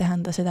jällegi ei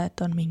tähenda seda, et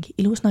on mingi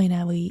ilus naine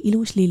või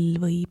ilus lill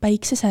või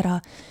päiksesära.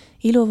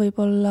 Ilu võib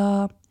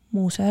olla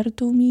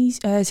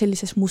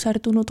sellises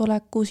muserdunud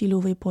olekus, ilu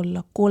võib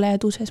olla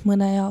koleduses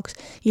mõne jaoks,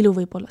 ilu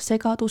võib olla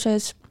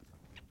segaduses,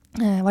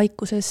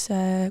 vaikuses,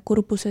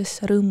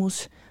 kurbuses,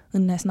 rõõmus,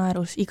 õnnes,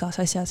 naerus,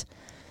 igas asjas.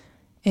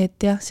 Et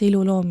jah, see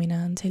ilu loomine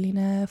on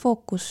selline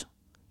fookus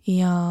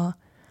ja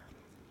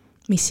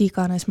mis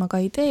iganes ma ka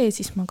ei tee,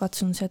 siis ma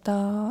katsun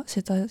seda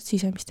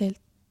sisemist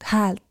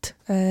häält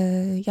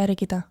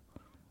järgida.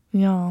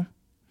 Jaa,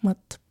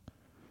 mõt.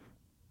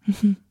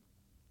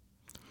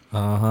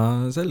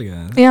 Aha, selge.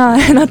 Jaa,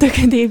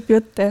 natuke tiip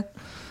jutte.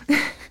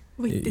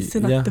 Võitis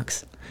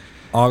sõnatuks.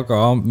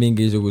 Aga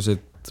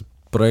mingisugused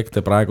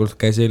projekte praegult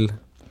käsil,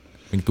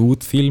 mingit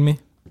uut filmi?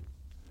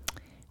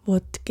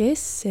 Vot,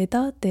 kes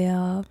seda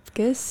teab?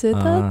 See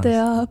on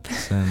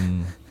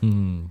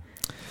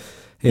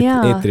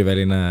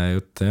eetriväline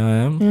jutt,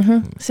 jah.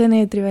 See on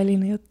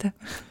eetriväline jutt.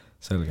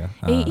 Selge.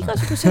 Ei,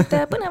 igasugused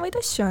põnevaid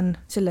asju on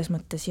selles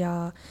mõttes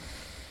ja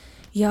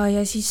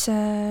siis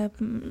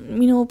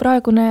minu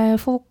praegune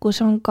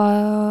fookus on ka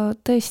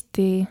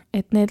tõesti,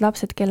 et need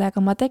lapsed,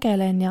 kellega ma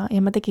tegelen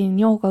ja ma tegin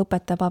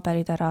joogaõpetaja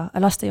paberid ära,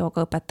 laste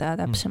joogaõpetaja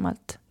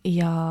täpsemalt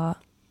ja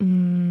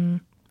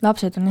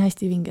lapsed on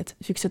hästi vinged,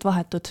 süksed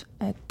vahetud,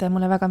 et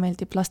mulle väga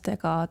meeldib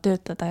lastega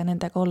töötada ja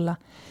nendega olla.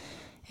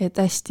 Et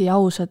hästi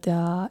ausad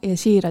ja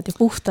siirad ja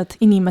puhtad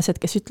inimesed,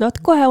 kes ütlevad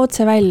kohe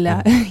otse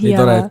välja. Nii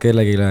tore, et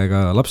kellegile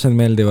ka lapsed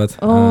meeldivad.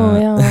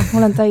 Jaa, ma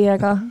olen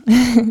täiega.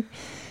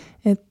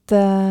 et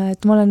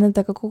ma olen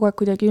nendega kogu aeg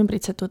kuidagi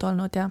ümbritsetud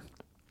olnud ja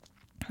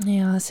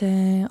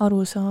see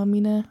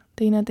arusaamine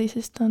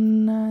teineteisest on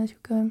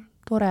siuke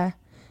tore.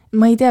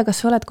 Ma ei tea, kas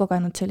sa oled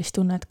kogenud sellist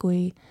tunnet,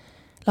 kui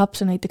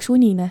laps on näiteks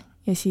unine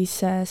ja siis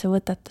sa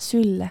võtad ta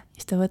sülle,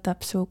 siis ta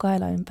võtab su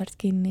kaela ümbert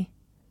kinni.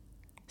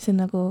 See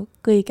on nagu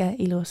kõige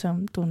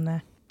ilusam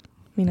tunne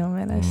minu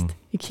meelest.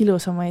 Üks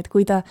ilusamaid,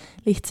 kui ta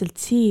lihtsalt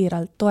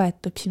siiralt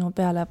toetub sinu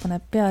peale,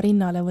 paneb pea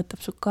rinnale,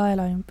 võtab su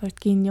kaela ümbert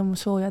kinni oma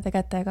soojade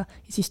kätega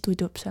ja siis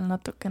tudub seal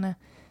natukene.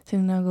 See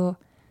on nagu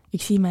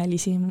üks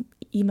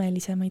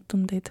imelisemaid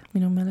tundeid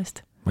minu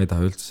meelest. Ma ei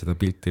taha üldse seda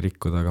pilti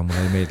rikkuda, aga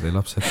mulle ei meeldi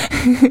lapsed.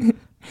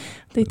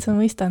 Täitsa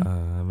mõistan.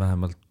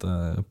 Vähemalt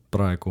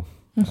praegu.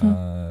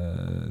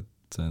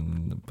 See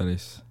on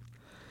päris...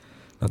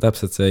 No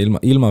täpselt see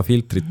ilma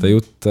filtrita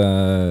jutt,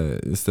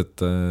 sest et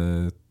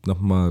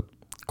ma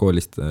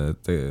koolist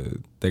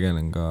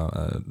tegelen ka,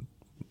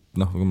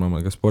 kui ma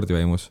olen ka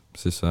spordivaimus,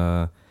 siis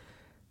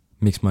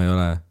miks ma ei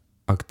ole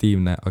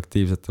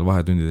aktiivsetel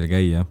vahetundidel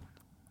käia,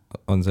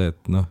 on see, et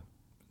nad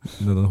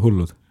on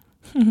hullud.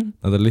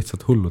 Nad on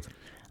lihtsalt hullud.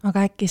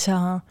 Aga äkki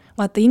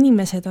vaata,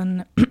 inimesed on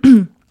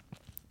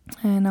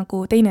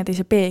nagu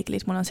teineteise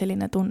peeglid, mul on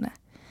selline tunne.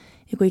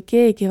 Ja kui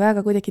keegi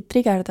väga kuidagi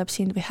trigerdab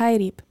sind või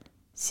häirib,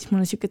 siis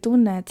mul on siuke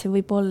tunne, et see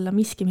võib olla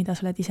miski, mida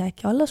sa oled ise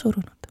äkki alla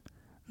surunud.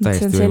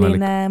 See on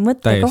selline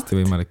mõttekoht. Täiesti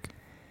võimalik.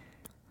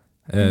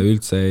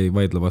 Üldse ei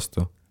vaidle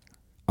vastu.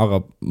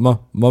 Aga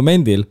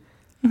momendil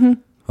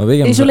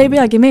ei, sulle ei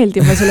peagi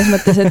meeldima selles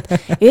mõttes, et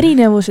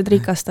erinevused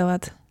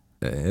rikastavad.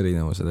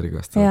 Erinevused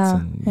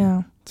rikastavad.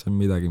 See on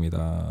midagi,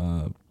 mida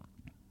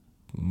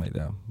ma ei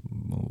tea,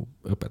 mu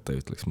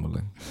õpetaja ütleks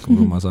mulle,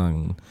 kui ma saan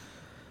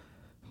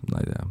ma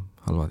ei tea,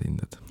 halvad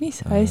hinded.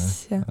 Mis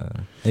asja?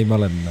 Ei, ma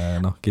olen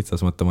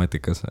kitsas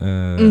matemaatikas,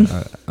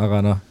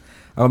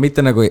 aga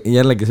mitte nagu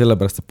jällegi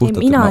sellepärast, et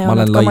puhtalt, ma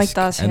olen laisk.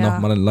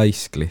 Ma olen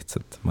laisk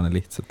lihtsalt, ma olen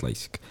lihtsalt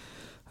laisk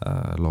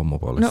loomu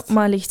poolest. No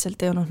ma lihtsalt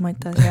ei olnud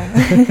maitas,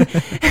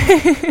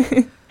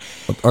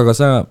 Aga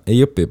sa ei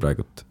õpi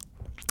praegult?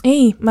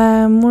 Ei,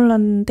 mul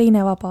on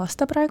teine vaba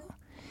aasta praegu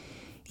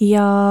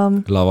ja...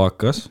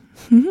 Lavakas?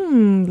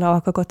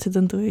 Lavakakotsed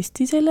on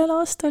tõesti sellel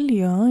aastal,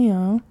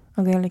 jaa.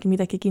 Aga jällegi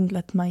midagi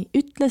kindlat ma ei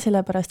ütle,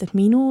 sellepärast, et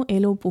minu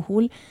elu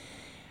puhul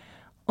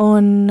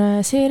on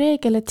see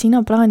reegel, et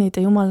sina plaanid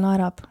ja Jumal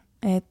naerab,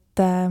 et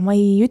ma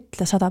ei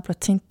ütle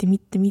 100%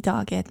 mitte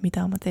midagi, et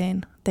mida ma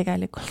teen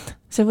tegelikult.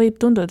 See võib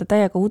tunduda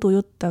täiega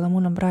udujutt, aga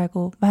mul on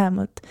praegu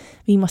vähemalt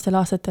viimastel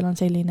aastatel on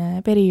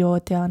selline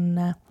periood ja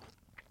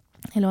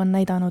elu on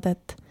näidanud,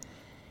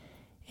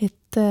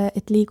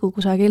 et liigu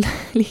kusagil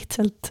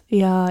lihtsalt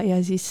ja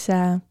siis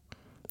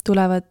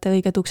tulevad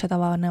õiged uksed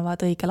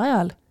avanevad õigel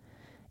ajal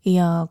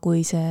ja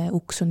kui see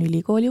uks on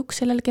ülikooli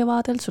uks sellel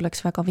kevadel, sul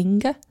oleks väga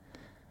vinge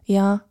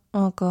ja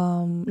aga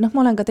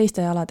ma olen ka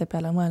teiste alade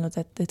peale mõelnud,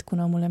 et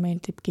kuna mulle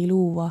meeldibki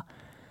luua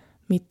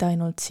mitte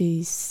ainult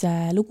siis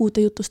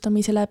lugude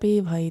jutustamise läbi,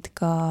 vaid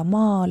ka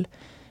maal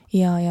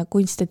ja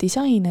kunst ja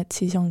disain, et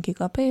siis ongi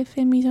ka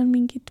BFM-is on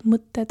mingid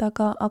mõtted,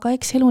 aga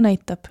eks elu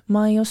näitab.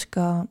 Ma ei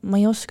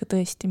oska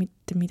tõesti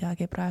mitte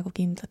midagi praegu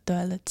kindlalt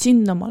öelda, et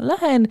sinna ma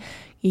lähen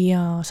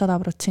ja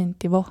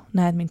 100%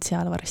 näed mind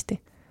seal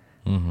varsti.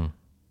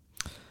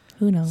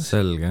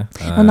 Selge.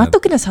 No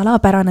natukene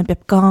salapärane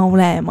peab ka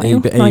olema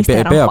ju.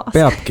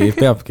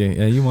 Peabki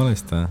ja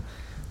jumalest.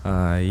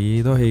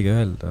 Ei tohigi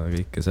öelda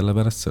kõike,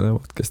 sellepärast selle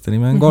podcasti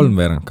nime on 3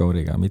 veerand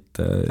Kauriga,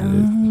 mitte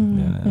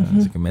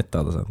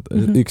metatasand.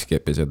 Ükski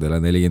episood ei ole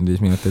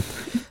 45 minutit.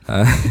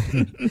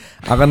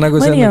 Aga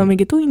nagu mõni on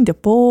mingi tund ja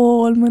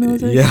pool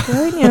mõnusasti,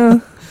 on ju.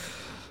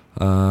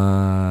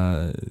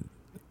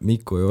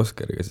 Miku ja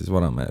Oskariga siis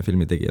vaname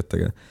filmi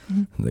tegijatega.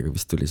 Nendega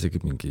vist tuli isegi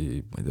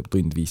mingi, ma ei tea,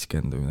 tund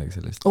 50 või midagi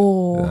sellist.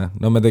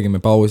 No me tegime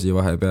pausi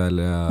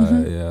vahepeal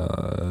ja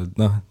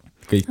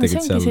kõik tegid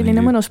seal. See ongi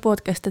selline mõnus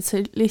podcast, et sa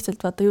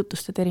lihtsalt vaata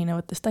jutustad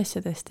erinevatest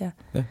asjadest ja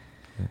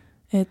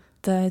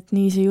et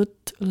nii see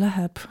jutt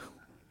läheb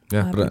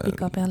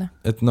pika peale.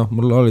 Et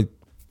mul oli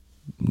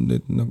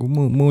nüüd nagu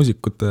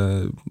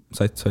muusikute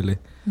sats oli.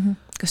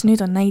 Kas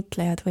nüüd on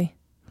näitlejad või?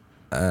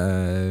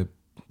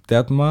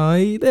 Tead, ma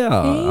ei tea,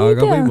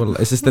 aga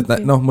võib-olla, sest et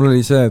mul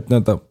oli see, et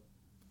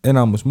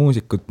enamus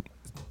muusikud,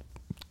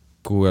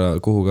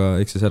 kuhu ka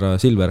eksis ära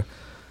Silver,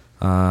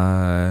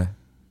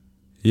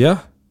 ja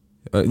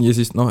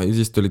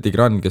siis tuli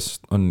Tigran, kes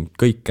on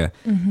kõike,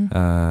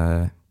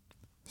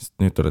 sest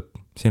nüüd tuled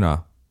sina,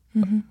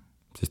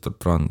 siis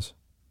tuleb Frans.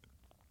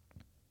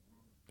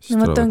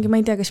 Vaata ongi, ma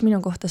ei tea, kas minu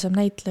kohta saab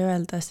näitleja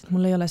öelda, sest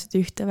mul ei ole seda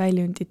ühte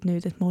väljundit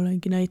nüüd, et ma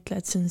olengi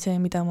näitleja, et see on see,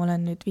 mida ma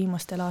olen nüüd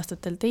viimastel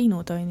aastatel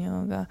teinud, on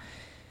ju,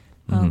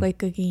 aga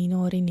ikkagi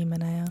noor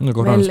inimene. Ja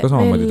Frans ka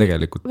samamoodi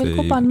tegelikult ei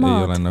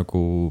ole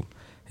nagu,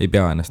 ei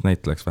pea ennast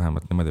näitlejaks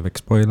vähemalt niimoodi vek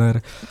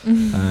spoiler,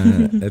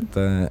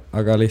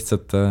 aga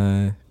lihtsalt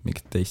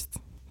mingit teist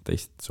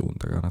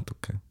suunda ka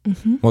natuke.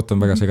 Ma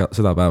ootan väga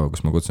seda päeva,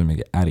 kus ma kutsun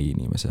mingi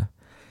äriinimese,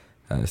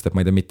 sest et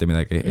ma ei tea mitte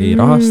midagi, ei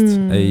rahast,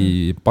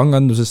 ei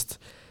pangandusest,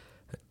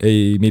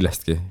 ei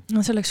millestki.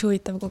 No see oleks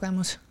huvitav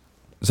kogemus.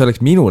 See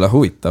oleks minule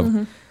huvitav,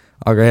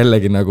 aga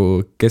jällegi nagu,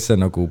 kes see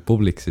nagu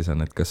publik siis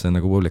on, et kas see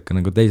nagu publik on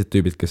nagu teised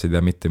tüübid, kes ei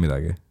tea mitte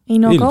midagi? Ei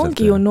no aga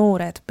ongi ju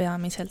noored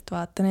peamiselt,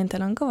 vaata,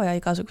 nendel on ka vaja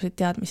igasuguseid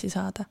teadmisi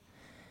saada.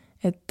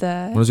 Et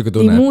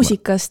nii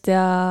muusikast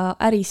ja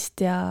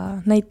ärist ja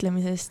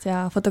näitlemisest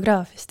ja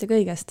fotograafiast ja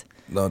kõigest.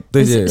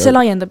 See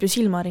laiendab ju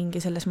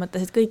silmaringi selles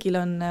mõttes, et kõigil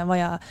on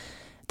vaja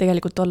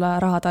tegelikult olla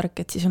rahatark,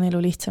 et siis on elu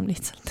lihtsam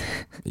lihtsalt.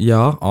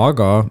 Jaa,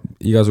 aga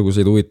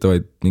igasuguseid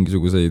huvitavaid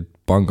mingisuguseid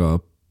panga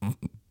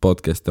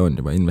podcasti on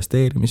juba,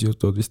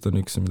 investeerimisjutud vist on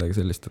üks midagi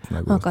sellist, et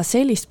nagu... Aga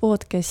sellist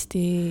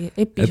podcasti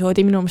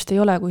episoodi minu meelest ei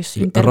ole, kus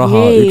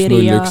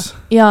intervjueerija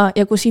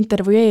ja kus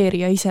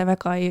intervjueerija ise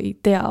väga ei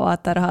tea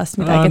vaata rahast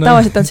midagi.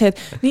 Tavaliselt on see,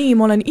 et nii,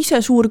 ma olen ise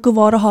suur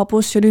kõva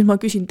rahaboss ja nüüd ma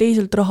küsin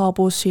teiselt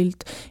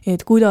rahabossilt,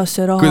 et kuidas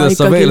see raha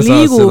ikkagi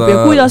liigub ja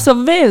kuidas sa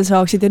veel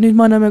saaksid ja nüüd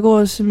me anname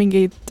koos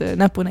mingeid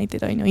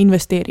näpunäiteid, on ju,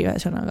 investeeri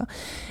ühesõnaga.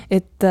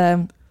 Et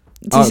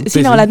siis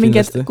sina oled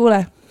mingi, et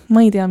kuule, ma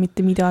ei tea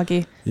mitte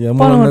midagi.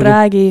 Palun nagu,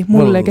 räägi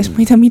mulle, kes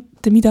ma ei tea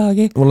mitte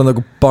midagi. Mul on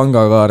nagu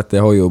pangakaart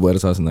ja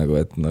hoiupõrsas nagu,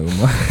 et nagu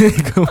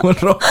mul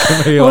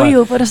rohkem ei ole.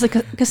 Hoiupõrsas,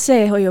 kas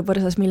see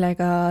hoiupõrsas,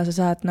 millega sa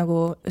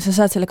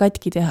saad selle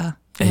katki teha?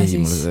 Ei, siis...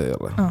 mul see ei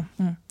ole.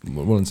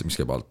 Mul on see, mis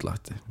käib alt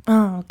lahti.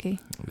 Okei.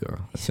 Ja,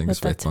 see on ka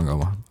Svetpanga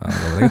oma. Aga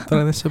tegelikult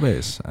olen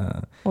SBS.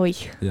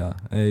 Oih,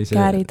 see...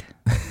 käärid.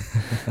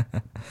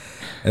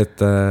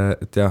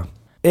 et jah.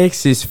 Ehk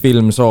siis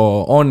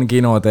filmsoo on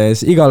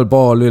kinodes igal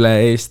pool üle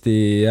Eesti,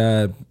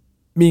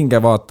 minge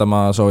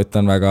vaatama,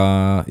 soovitan väga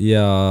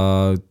ja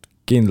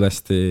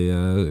kindlasti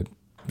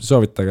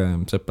soovitage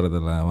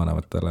sõpradele,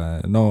 vanematele.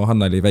 No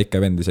Hanna-Ly väike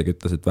vend isegi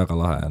ütles, et väga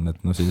lahe on,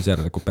 et siis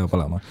järelikult peab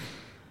olema.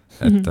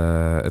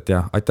 Et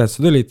jah, aitäh, et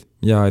sa tulid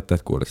ja aitäh,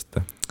 et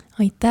kuulasite.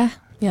 Aitäh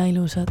ja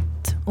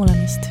ilusat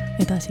olemist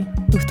edasi,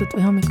 õhtut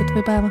või hommikut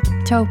või päeva.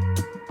 Tšau!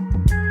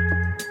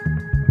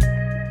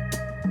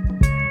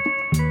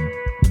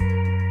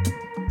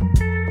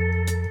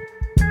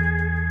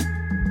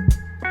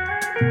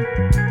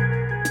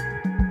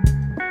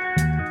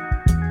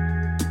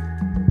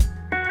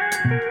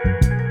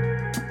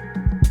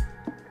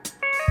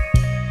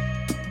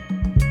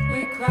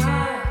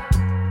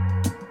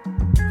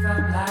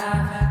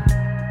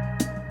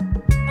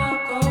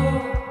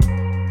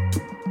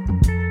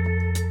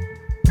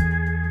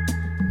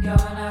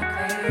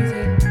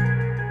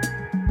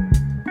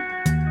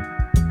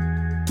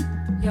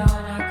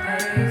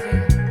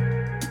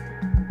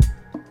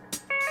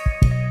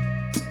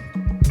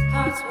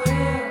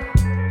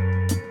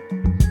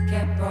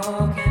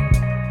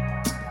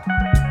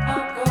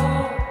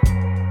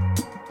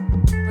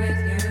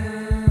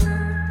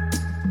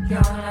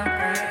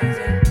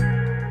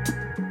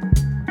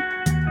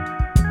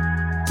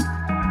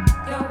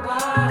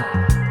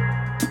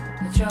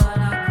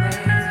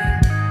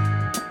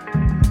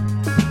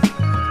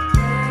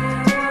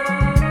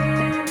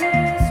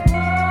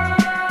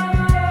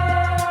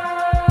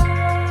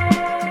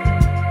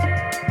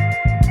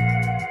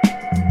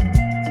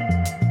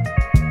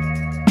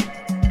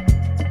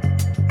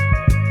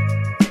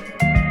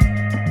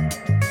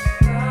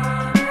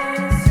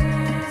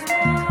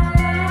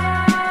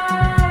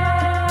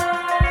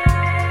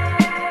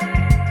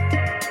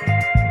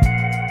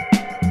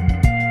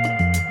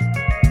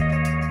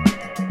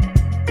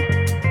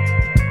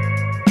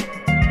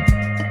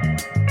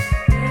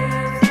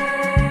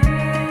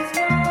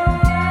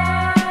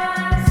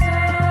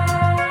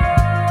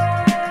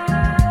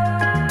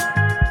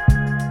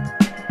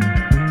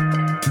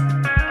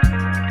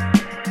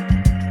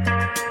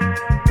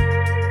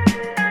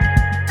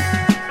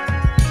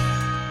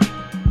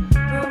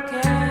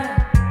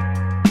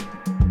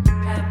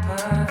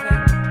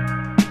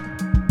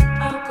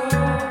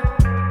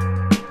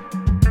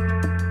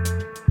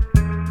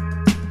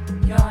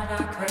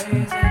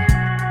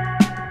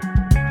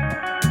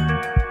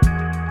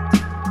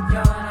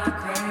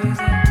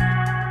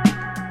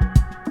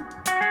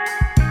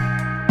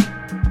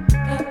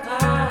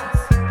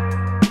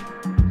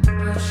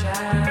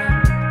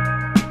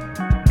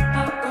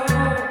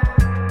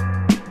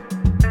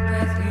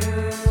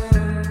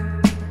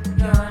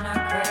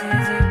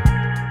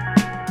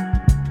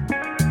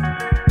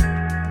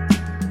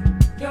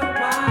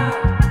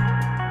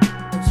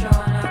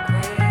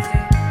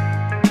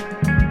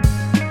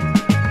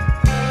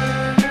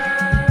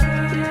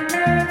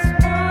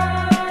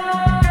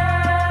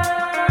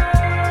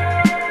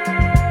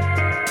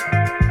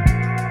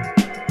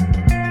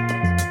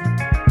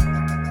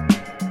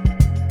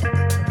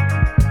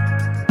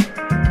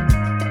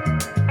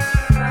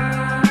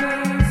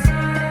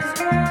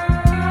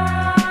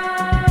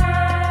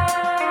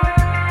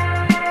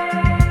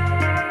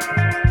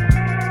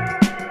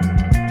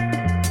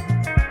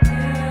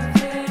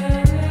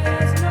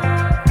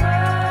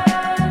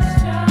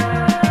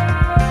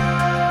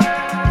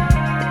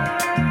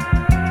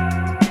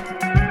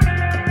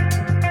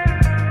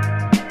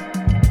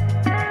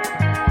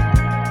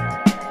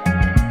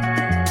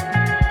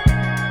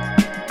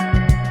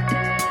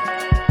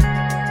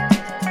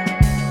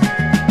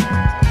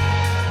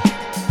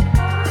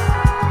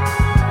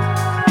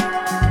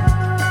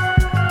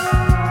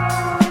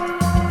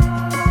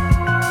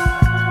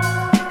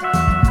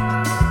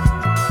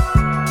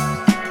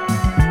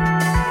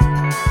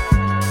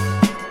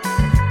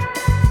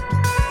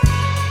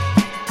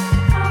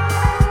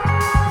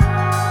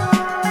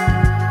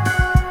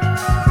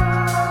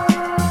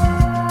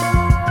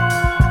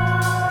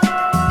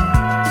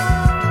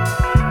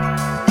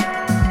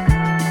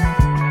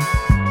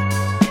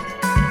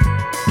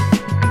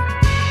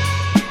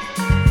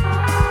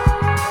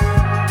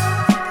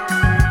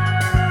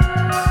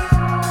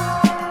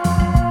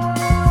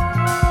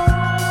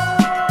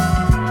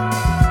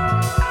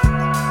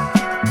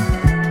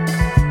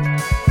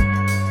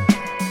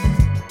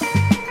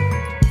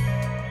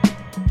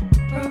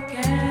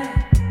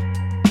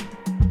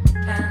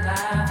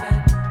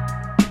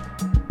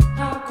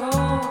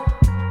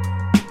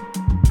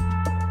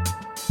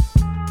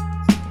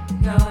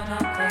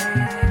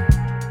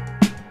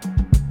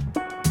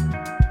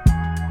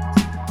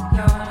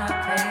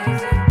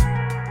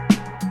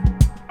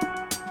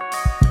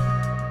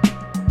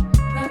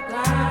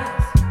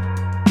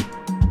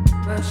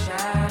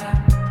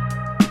 shadow.